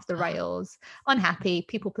 going off the rails, unhappy,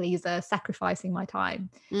 people pleaser, sacrificing my time.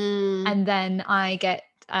 And then I get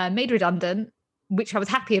made redundant, which I was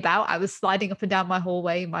happy about. I was sliding up and down my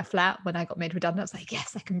hallway in my flat when I got made redundant. I was like,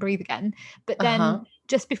 yes, I can breathe again. But then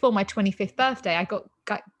just before my 25th birthday, I got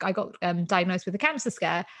diagnosed with a cancer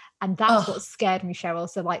scare. And that's what scared me, Cheryl.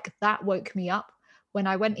 So like that woke me up when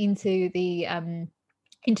I went into the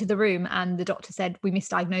room and the doctor said, we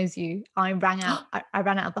misdiagnosed you. I ran out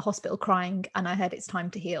of the hospital crying and I heard it's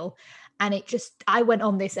time to heal. And I went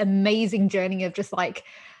on this amazing journey of just like,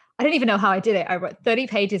 I don't even know how I did it. I wrote 30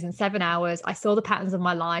 pages in 7 hours. I saw the patterns of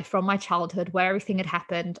my life from my childhood, where everything had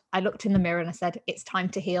happened. I looked in the mirror and I said, it's time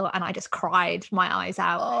to heal. And I just cried my eyes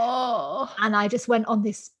out. And I just went on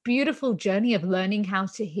this beautiful journey of learning how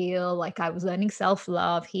to heal. Like I was learning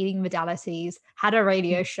self-love, healing modalities, had a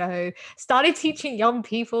radio show, started teaching young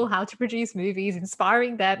people how to produce movies,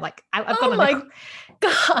 inspiring them. Like I've gone on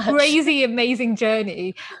a crazy, amazing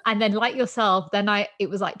journey. And then like yourself, it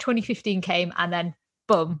was like 2015 came and then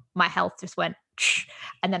boom, my health just went,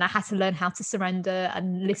 and then I had to learn how to surrender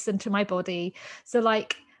and listen to my body. So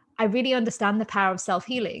like, I really understand the power of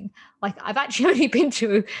self-healing. Like I've actually only been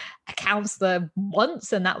to a counselor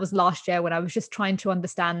once, and that was last year when I was just trying to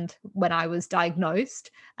understand when I was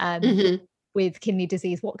diagnosed with kidney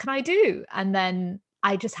disease, what can I do? And then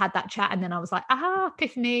I just had that chat and then I was like,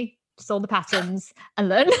 epiphany, saw the patterns and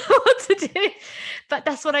learned what to do. But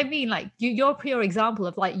that's what I mean. Like you're a pure example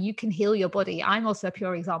of like, you can heal your body. I'm also a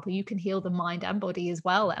pure example. You can heal the mind and body as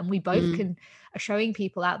well. And we both are showing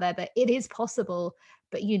people out there that it is possible,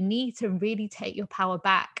 but you need to really take your power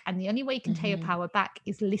back. And the only way you can take your power back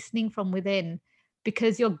is listening from within,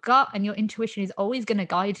 because your gut and your intuition is always going to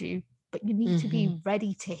guide you, but you need to be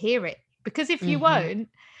ready to hear it. Because if you won't,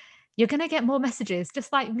 you're going to get more messages,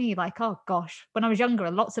 just like me, like, oh gosh, when I was younger,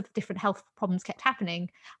 lots of different health problems kept happening.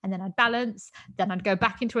 And then I'd balance, then I'd go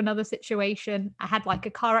back into another situation. I had like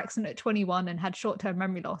a car accident at 21 and had short-term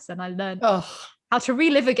memory loss. And I learned how to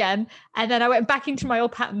relive again. And then I went back into my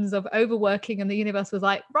old patterns of overworking, and the universe was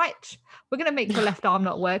like, right, we're going to make your left arm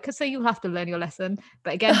not work, so you'll have to learn your lesson.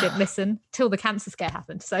 But again, didn't listen till the cancer scare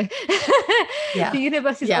happened. So the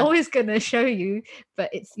universe is always going to show you,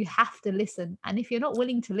 but you have to listen. And if you're not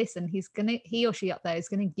willing to listen, he or she up there is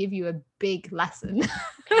going to give you a big lesson.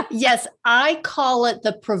 Yes, I call it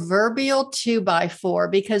the proverbial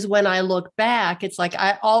 2x4, because when I look back, it's like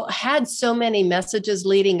I had so many messages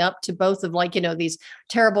leading up to both of like, these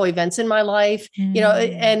terrible events in my life, and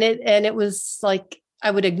it was like I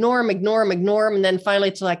would ignore them. And then finally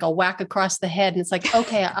it's like a whack across the head. And it's like,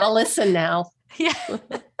 okay, I'll listen now. Yeah.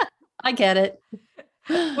 I get it.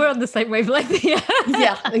 We're on the same wavelength.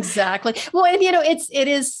 Yeah, exactly. Well, and it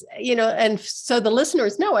is, and so the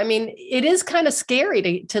listeners know, I mean, it is kind of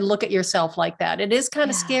scary to look at yourself like that. It is kind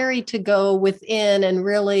of scary to go within and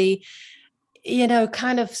really,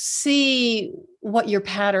 kind of see what your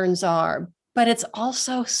patterns are. But it's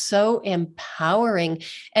also so empowering.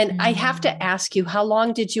 And I have to ask you, how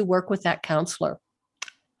long did you work with that counselor?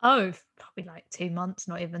 Oh, probably like 2 months,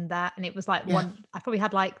 not even that. And it was like I probably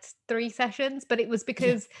had like 3 sessions, but it was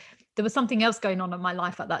because there was something else going on in my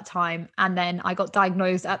life at that time. And then I got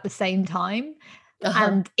diagnosed at the same time.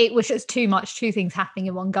 And it was just too much, two things happening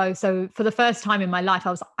in one go. So for the first time in my life,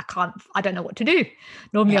 I was like, I don't know what to do.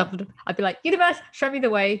 Normally I'd be like, universe, show me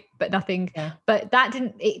the way, but nothing. Yeah. But that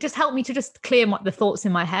didn't, it just helped me to just clear the thoughts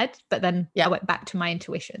in my head. But then I went back to my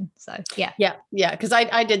intuition. So yeah. Because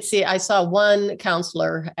I saw one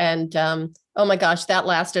counselor, and oh my gosh, that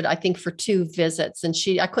lasted, I think, for 2 visits. And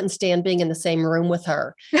I couldn't stand being in the same room with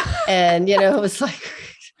her. And, it was like,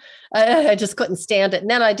 I just couldn't stand it. And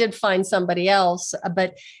then I did find somebody else,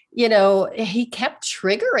 but, he kept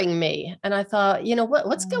triggering me. And I thought,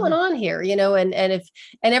 what's going on here? And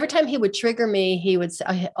every time he would trigger me, he would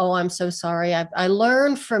say, oh, I'm so sorry. I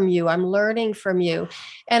learned from you. I'm learning from you.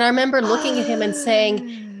 And I remember looking at him and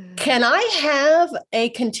saying, can I have a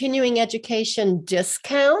continuing education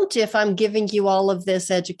discount if I'm giving you all of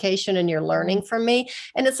this education and you're learning from me?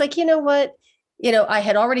 And it's like, you know what? I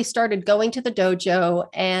had already started going to the dojo,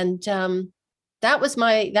 and that was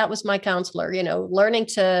my counselor, learning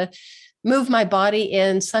to move my body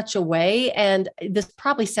in such a way. And this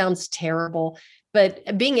probably sounds terrible,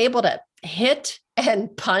 but being able to hit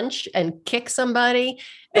and punch and kick somebody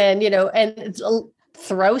and, and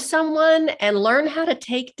throw someone and learn how to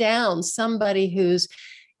take down somebody who's,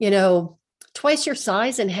 twice your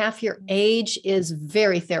size and half your age is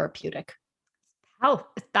very therapeutic. Oh,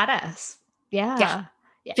 badass. Yeah.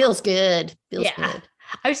 Feels good. Feels good.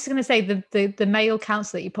 I was just going to say the male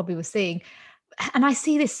counselor that you probably were seeing, and I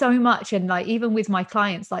see this so much, and like even with my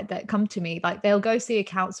clients like that come to me, like they'll go see a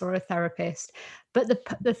counselor or a therapist, but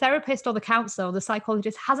the therapist or the counselor or the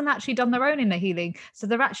psychologist hasn't actually done their own inner healing, so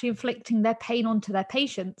they're actually inflicting their pain onto their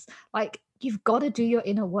patients. Like, you've got to do your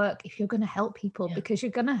inner work if you're going to help people, because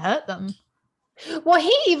you're going to hurt them. Well,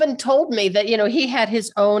 he even told me that, he had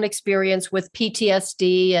his own experience with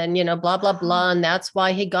PTSD and, blah, blah, blah. And that's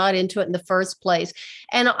why he got into it in the first place.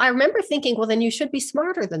 And I remember thinking, well, then you should be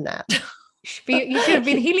smarter than that. You should have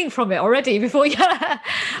been healing from it already before. You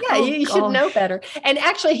should know better. And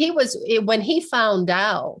actually, when he found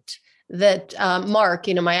out that Mark,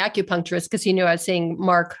 my acupuncturist, because he knew I was seeing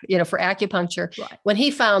Mark, for acupuncture, right. When he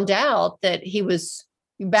found out that he was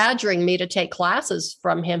badgering me to take classes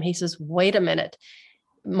from him, he says, wait a minute,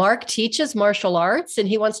 Mark teaches martial arts and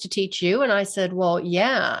he wants to teach you? And I said, well,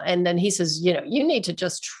 yeah. And then he says, you need to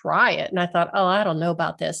just try it. And I thought, oh, I don't know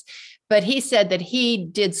about this. But he said that he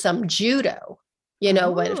did some judo,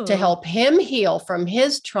 to help him heal from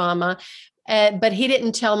his trauma. But he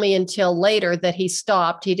didn't tell me until later that he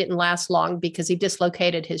stopped. He didn't last long because he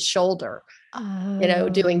dislocated his shoulder.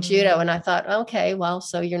 Doing judo. And I thought, okay, well,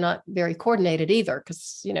 so you're not very coordinated either,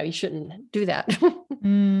 because, you shouldn't do that.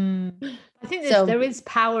 I think there is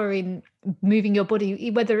power in moving your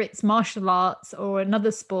body, whether it's martial arts or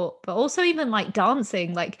another sport, but also even like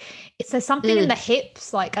dancing. Like there's something in the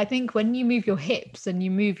hips. Like I think when you move your hips and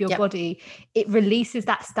you move your body, it releases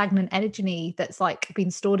that stagnant energy that's like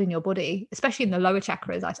been stored in your body, especially in the lower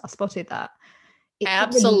chakras. I spotted that.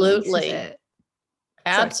 Absolutely.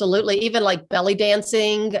 Absolutely. Even like belly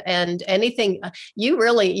dancing and anything. You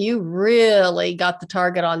really got the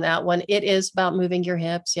target on that one. It is about moving your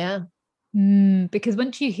hips. Yeah. Because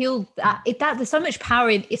once you heal that there's so much power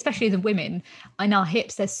in, especially the women in our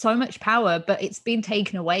hips, there's so much power, but it's been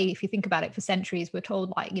taken away. If you think about it, for centuries, we're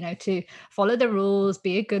told like, to follow the rules,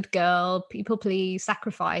 be a good girl, people please,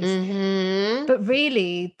 sacrifice. But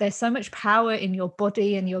really there's so much power in your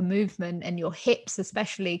body and your movement and your hips,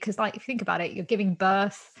 especially because like, if you think about it, you're giving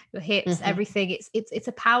birth, your hips, everything, it's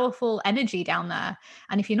a powerful energy down there.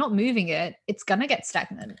 And if you're not moving it, it's going to get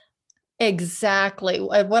stagnant. Exactly.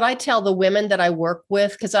 What I tell the women that I work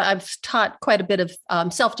with, because I've taught quite a bit of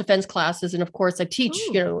self-defense classes. And of course I teach,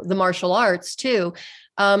 the martial arts too.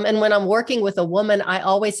 And when I'm working with a woman, I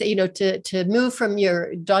always say, to move from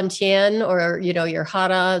your dantian or, your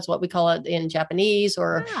hara is what we call it in Japanese,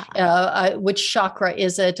 or which chakra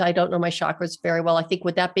is it? I don't know my chakras very well. I think,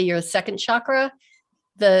 would that be your second chakra?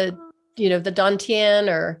 The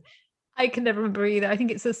dantian, or... I can never remember either. I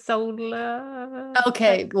think it's a solar.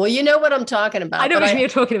 Okay. Well, you know what I'm talking about. I know what you're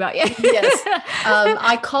talking about. Yeah. Yes.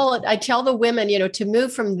 I tell the women, to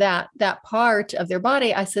move from that part of their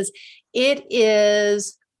body. I says, it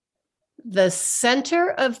is the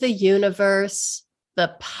center of the universe,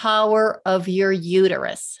 the power of your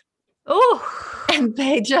uterus. Oh, and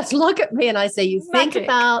they just look at me and I say, you think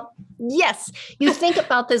about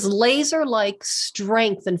this laser-like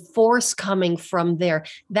strength and force coming from there.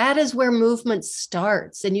 That is where movement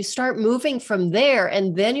starts. And you start moving from there,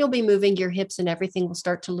 and then you'll be moving your hips and everything will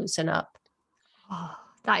start to loosen up. Oh,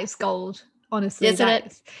 that is gold. Honestly, isn't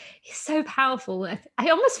it? It's so powerful. I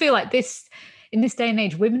almost feel like in this day and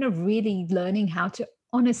age, women are really learning how to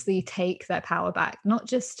honestly take their power back, not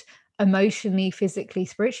just emotionally, physically,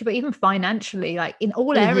 spiritually, but even financially, like in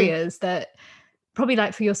all Mm-hmm. areas that probably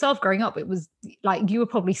like for yourself growing up, it was like you were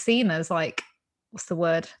probably seen as like, what's the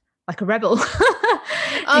word? Like a rebel.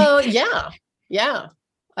 Oh, yeah. Yeah.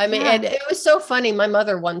 I mean, and Yeah. it was so funny. My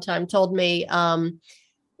mother one time told me, and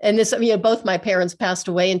this, both my parents passed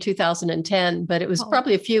away in 2010, but it was Oh,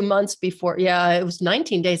 probably a few months before. Yeah, it was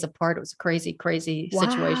 19 days apart. It was a crazy, crazy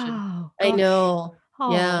situation. wow. I Gosh. know.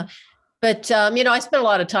 Yeah. Oh, But, I spent a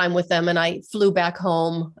lot of time with them and I flew back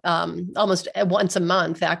home almost once a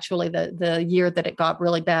month, actually, the year that it got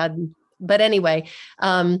really bad. But anyway,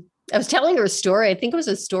 I was telling her a story. I think it was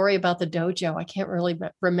a story about the dojo. I can't really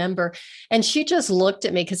remember. And she just looked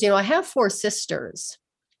at me because, I have four sisters.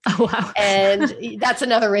 oh wow. And that's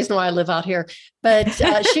another reason why I live out here. But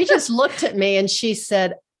she just looked at me and she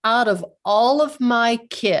said, out of all of my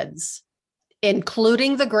kids,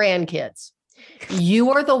 including the grandkids,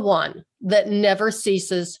 you are the one that never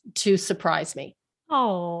ceases to surprise me.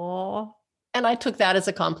 Oh, And I took that as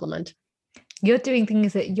a compliment. you're doing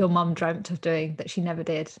things that your mum dreamt of doing that she never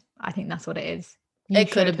did. I think that's what it is.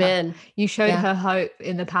 It could have been. You showed Yeah. her hope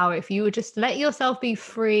in the power. If you would just let yourself be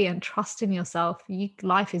free and trust in yourself,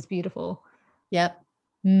 life is beautiful. Yep.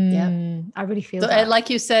 Yep. I really feel So, that. and like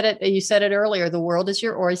you said it earlier, the world is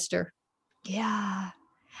your oyster. Yeah.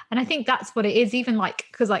 And I think that's what it is, even like,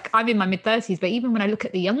 because like I'm in my mid-30s, but even when I look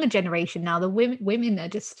at the younger generation now, the women are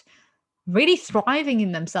just really thriving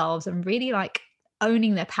in themselves and really like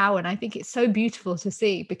owning their power. And I think it's so beautiful to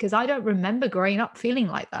see because I don't remember growing up feeling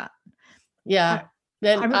like that. Yeah.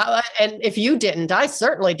 And and if you didn't, I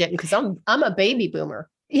certainly didn't because I'm a baby boomer.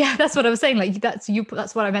 Yeah, that's what I was saying. Like that's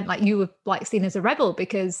what I meant. Like you were like seen as a rebel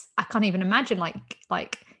because I can't even imagine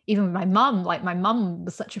like even with my mum, like my mum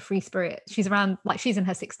was such a free spirit. She's around, like she's in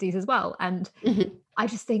her 60s as well. And Mhm. I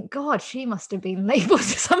just think, God, she must have been labeled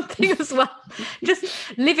as something as well. Just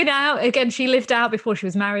living out. Again, she lived out before she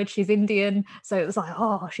was married. She's Indian. So it was like,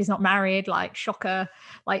 oh, she's not married, like shocker,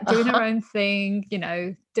 like doing her own thing,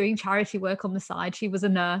 doing charity work on the side. She was a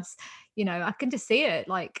nurse. I can just see it.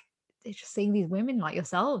 Like, they're just seeing these women like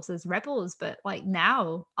yourselves as rebels. But like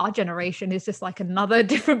now, our generation is just like another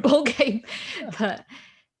different ball game. But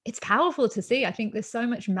it's powerful to see. I think there's so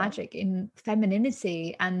much magic in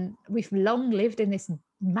femininity, and we've long lived in this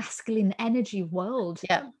masculine energy world.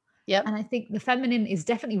 Yeah. Yep. And I think the feminine is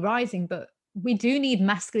definitely rising, but we do need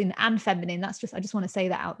masculine and feminine. I just want to say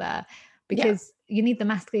that out there because you need the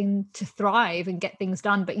masculine to thrive and get things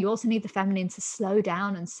done, but you also need the feminine to slow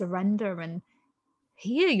down and surrender and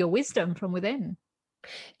hear your wisdom from within.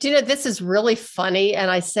 Do you know, this is really funny. And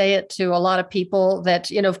I say it to a lot of people that,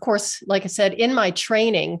 of course, like I said, in my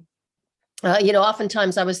training,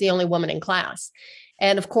 oftentimes I was the only woman in class.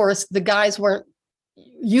 And of course, the guys weren't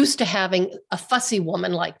used to having a fussy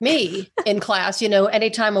woman like me in class.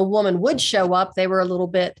 Anytime a woman would show up, they were a little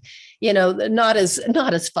bit, not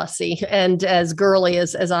as fussy and as girly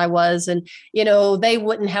as I was. And, they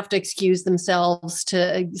wouldn't have to excuse themselves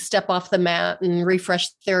to step off the mat and refresh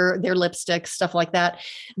their lipstick, stuff like that.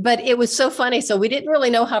 But it was so funny. So we didn't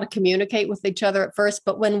really know how to communicate with each other at first.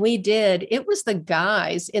 But when we did, it was the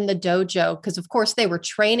guys in the dojo, because of course they were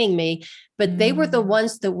training me, but they were the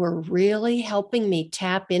ones that were really helping me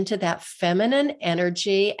tap into that feminine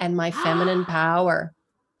energy and my feminine power.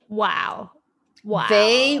 Wow.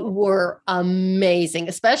 They were amazing,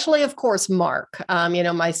 especially, of course, Mark,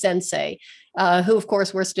 my sensei, who, of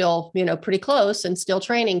course, we're still, pretty close and still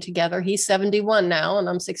training together. He's 71 now and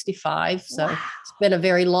I'm 65. So it's been a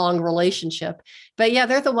very long relationship. But yeah,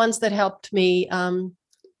 they're the ones that helped me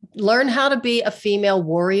learn how to be a female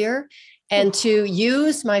warrior and to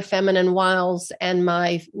use my feminine wiles and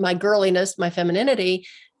my girliness, my femininity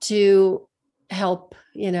to help,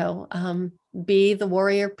 be the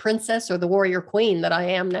warrior princess or the warrior queen that I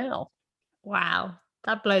am now. Wow.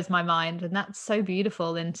 That blows my mind. And that's so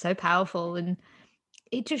beautiful and so powerful. And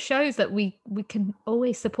it just shows that we can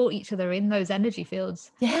always support each other in those energy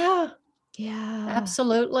fields. Yeah. Yeah.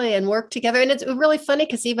 Absolutely. And work together. And it's really funny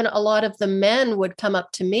because even a lot of the men would come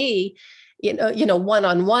up to me,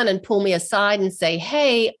 one-on-one and pull me aside and say,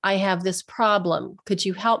 hey, I have this problem. Could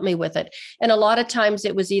you help me with it? And a lot of times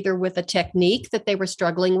it was either with a technique that they were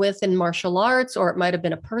struggling with in martial arts, or it might have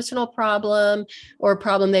been a personal problem or a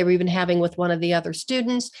problem they were even having with one of the other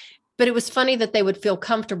students. But it was funny that they would feel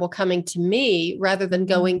comfortable coming to me rather than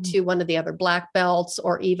going to one of the other black belts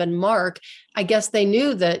or even Mark. I guess they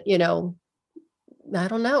knew that, I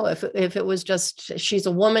don't know if it was just, she's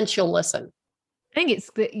a woman, she'll listen. I think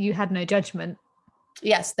it's that you had no judgment.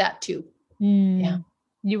 Yes, that too. Yeah.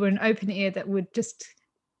 You were an open ear that would just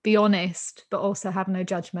be honest, but also have no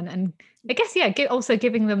judgment. And I guess, yeah, also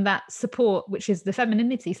giving them that support, which is the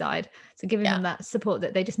femininity side. So giving them that support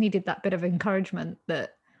that they just needed, that bit of encouragement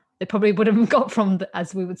that they probably would have got from,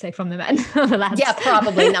 as we would say, from the men or the lads. Yeah,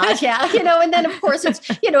 probably not. Yeah. And then of course it's,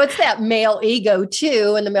 it's that male ego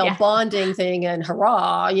too, and the male bonding thing, and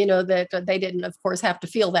hurrah, that they didn't, of course, have to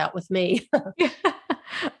feel that with me.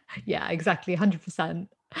 Yeah, exactly. 100%.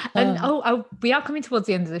 And we are coming towards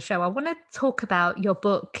the end of the show. I want to talk about your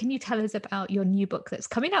book. Can you tell us about your new book that's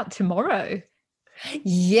coming out tomorrow?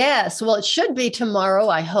 Yes. Well, it should be tomorrow,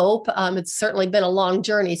 I hope. It's certainly been a long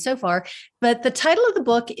journey so far. But the title of the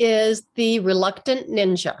book is The Reluctant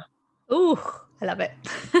Ninja. Ooh, I love it.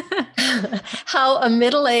 How a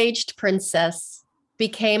middle-aged princess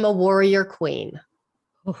became a warrior queen.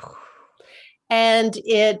 Ooh. And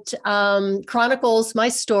it chronicles my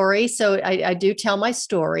story. So I do tell my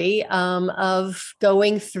story of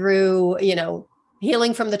going through,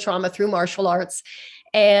 healing from the trauma through martial arts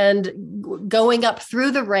and going up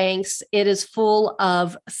through the ranks. It is full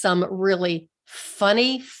of some really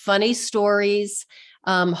funny stories,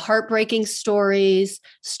 heartbreaking stories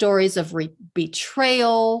of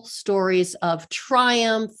betrayal, stories of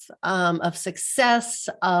triumph, of success,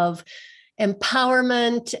 of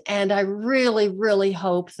empowerment. And I really, really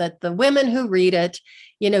hope that the women who read it,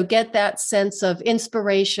 get that sense of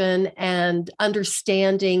inspiration and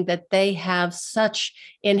understanding that they have such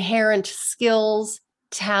inherent skills,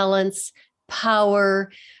 talents,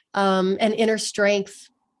 power, and inner strength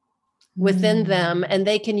within them, and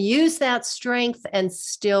they can use that strength and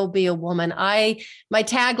still be a woman. My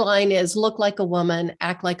tagline is look like a woman,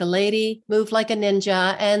 act like a lady, move like a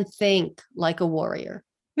ninja, and think like a warrior.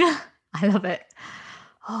 Yeah. I love it.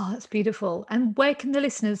 Oh, that's beautiful. And where can the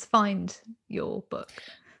listeners find your book?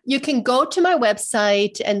 You can go to my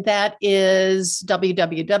website, and that is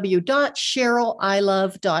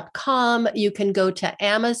www.cheryliLove.com. You can go to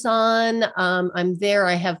Amazon. I'm there.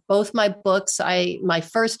 I have both my books. My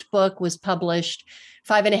first book was published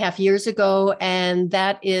 5.5 years ago, and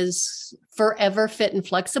that is Forever Fit and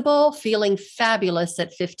Flexible, Feeling Fabulous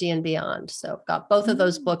at 50 and Beyond. So I've got both of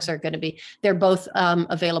those books they're both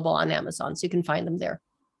available on Amazon. So you can find them there.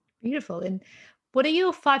 Beautiful. And what are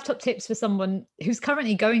your 5 top tips for someone who's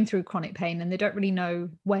currently going through chronic pain and they don't really know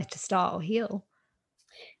where to start or heal?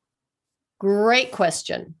 Great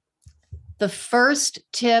question. The first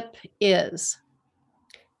tip is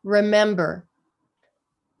remember,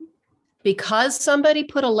 because somebody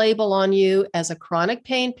put a label on you as a chronic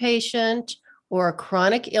pain patient or a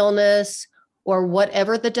chronic illness or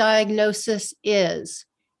whatever the diagnosis is,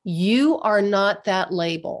 you are not that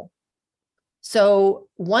label. So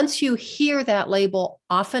once you hear that label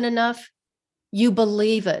often enough, you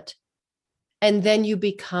believe it, and then you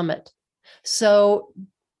become it. So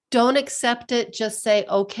don't accept it. Just say,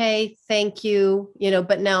 okay, thank you,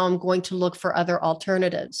 but now I'm going to look for other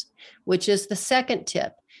alternatives, which is the second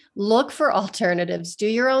tip. Look for alternatives. Do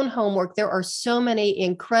your own homework. There are so many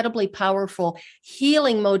incredibly powerful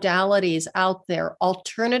healing modalities out there,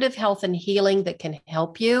 alternative health and healing that can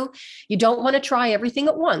help you. You don't want to try everything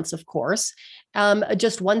at once, of course.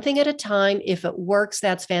 Just one thing at a time. If it works,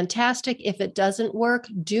 that's fantastic. If it doesn't work,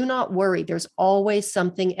 do not worry. There's always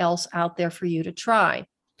something else out there for you to try.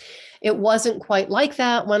 It wasn't quite like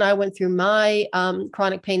that when I went through my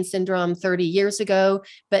chronic pain syndrome 30 years ago,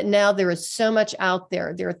 but now there is so much out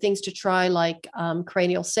there. There are things to try like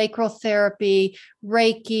cranial sacral therapy,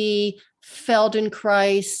 Reiki,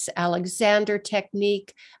 Feldenkrais, Alexander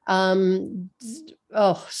technique. So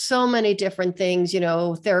many different things,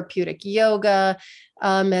 therapeutic yoga,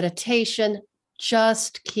 meditation.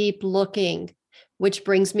 Just keep looking, which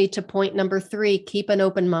brings me to point number 3, keep an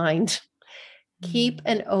open mind. Keep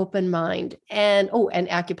an open mind, and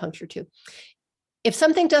acupuncture too. If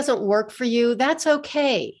something doesn't work for you, that's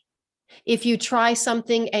okay. If you try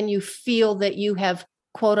something and you feel that you have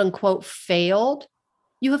quote unquote failed,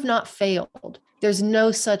 you have not failed. There's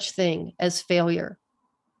no such thing as failure.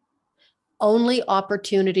 Only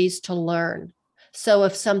opportunities to learn. So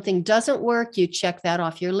if something doesn't work, you check that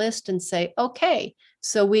off your list and say, okay,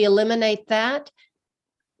 so we eliminate that,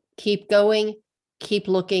 keep going, keep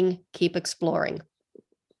looking, keep exploring.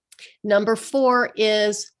 Number 4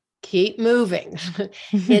 is keep moving.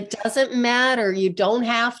 It doesn't matter. You don't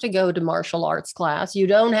have to go to martial arts class. You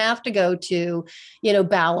don't have to go to,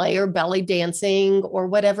 ballet or belly dancing or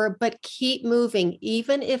whatever, but keep moving,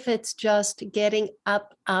 even if it's just getting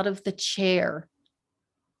up out of the chair,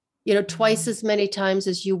 twice as many times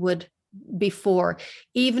as you would before,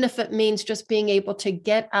 even if it means just being able to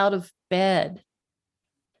get out of bed.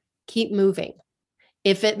 Keep moving.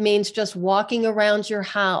 If it means just walking around your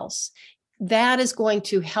house, that is going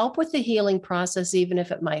to help with the healing process, even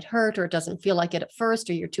if it might hurt or it doesn't feel like it at first,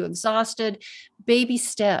 or you're too exhausted. Baby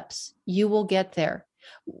steps, you will get there.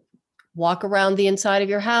 Walk around the inside of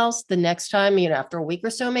your house. The next time, after a week or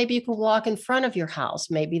so, maybe you can walk in front of your house.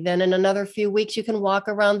 Maybe then in another few weeks, you can walk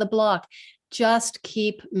around the block. Just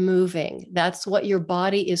keep moving. That's what your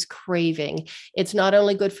body is craving. It's not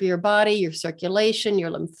only good for your body, your circulation, your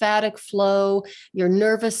lymphatic flow, your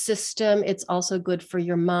nervous system. It's also good for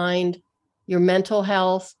your mind, your mental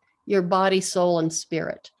health, your body, soul, and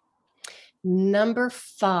spirit. Number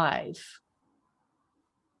 5,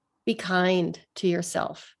 be kind to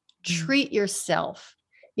yourself. Treat yourself.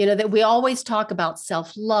 That we always talk about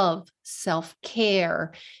self-love,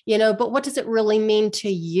 self-care, but what does it really mean to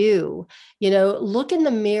you? Look in the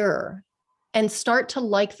mirror and start to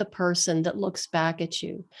like the person that looks back at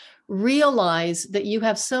you. Realize that you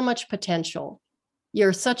have so much potential.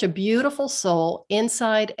 You're such a beautiful soul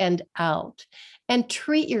inside and out, and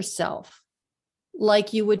treat yourself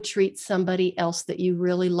like you would treat somebody else that you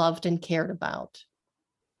really loved and cared about.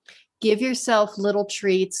 Give yourself little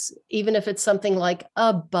treats, even if it's something like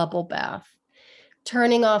a bubble bath,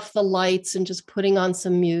 turning off the lights and just putting on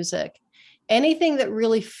some music. Anything that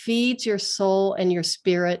really feeds your soul and your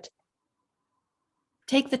spirit,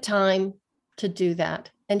 take the time to do that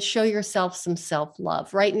and show yourself some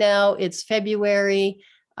self-love. Right now, it's February.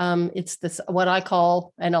 It's this, what I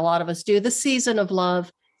call, and a lot of us do, the season of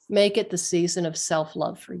love. Make it the season of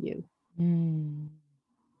self-love for you.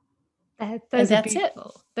 Those are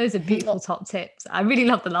beautiful. Those are beautiful top tips. I really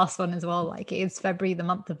love the last one as well. Like, it is February, the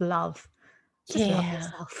month of love. Just love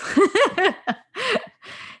yourself.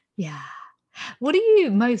 Yeah. What are you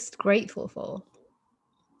most grateful for?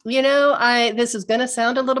 This is going to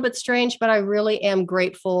sound a little bit strange, but I really am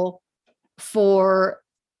grateful for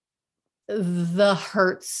the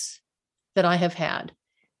hurts that I have had.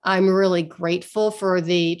 I'm really grateful for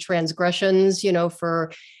the transgressions, I'm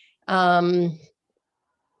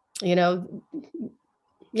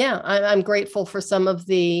grateful for some of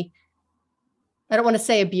the, I don't want to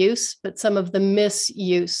say abuse, but some of the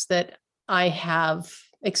misuse that I have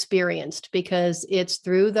experienced, because it's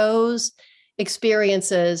through those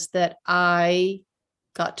experiences that I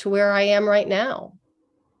got to where I am right now.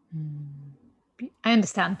 I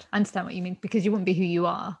understand what you mean, because you wouldn't be who you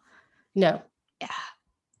are. No. Yeah.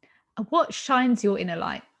 What shines your inner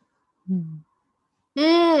light?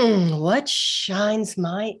 What shines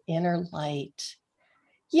my inner light?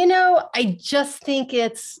 I just think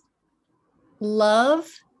it's love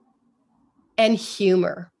and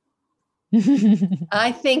humor.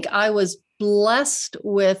 I think I was blessed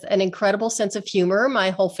with an incredible sense of humor. My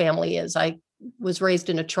whole family is. I was raised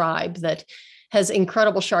in a tribe that has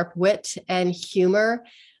incredible sharp wit and humor.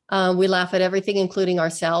 We laugh at everything, including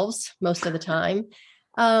ourselves, most of the time.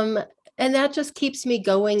 And that just keeps me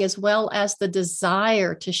going, as well as the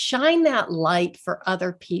desire to shine that light for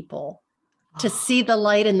other people, to see the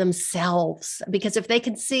light in themselves. Because if they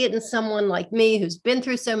can see it in someone like me who's been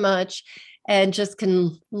through so much and just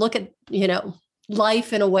can look at,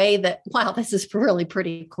 life in a way that, wow, this is really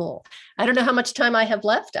pretty cool. I don't know how much time I have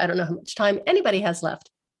left. I don't know how much time anybody has left,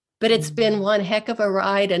 but it's been one heck of a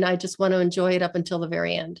ride, and I just want to enjoy it up until the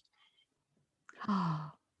very end.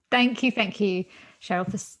 Oh, thank you,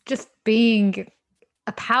 Cheryl, for just being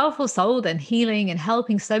a powerful soul and healing and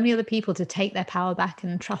helping so many other people to take their power back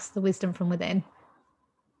and trust the wisdom from within.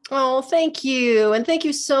 Oh, thank you. And thank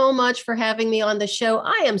you so much for having me on the show.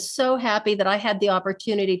 I am so happy that I had the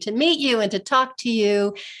opportunity to meet you and to talk to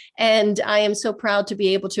you. And I am so proud to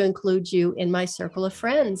be able to include you in my circle of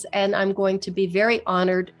friends. And I'm going to be very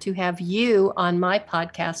honored to have you on my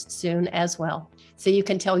podcast soon as well, so you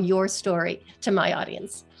can tell your story to my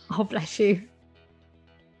audience. Oh, bless you.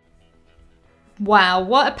 Wow,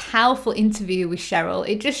 what a powerful interview with Cheryl.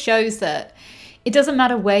 It just shows that it doesn't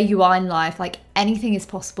matter where you are in life, like anything is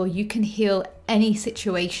possible. You can heal any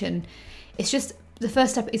situation. It's just the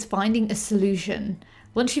first step is finding a solution.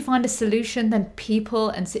 Once you find a solution, then people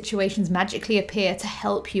and situations magically appear to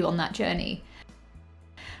help you on that journey.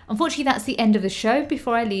 Unfortunately, that's the end of the show.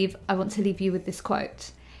 Before I leave, I want to leave you with this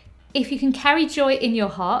quote. If you can carry joy in your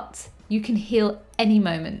heart, you can heal any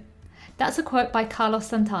moment. That's a quote by Carlos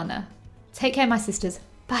Santana. Take care, my sisters.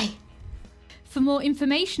 Bye. For more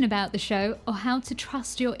information about the show or how to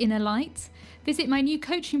trust your inner light, visit my new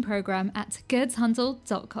coaching program at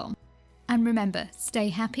gerdshundel.com. And remember, stay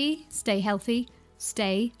happy, stay healthy,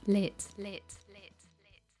 stay lit.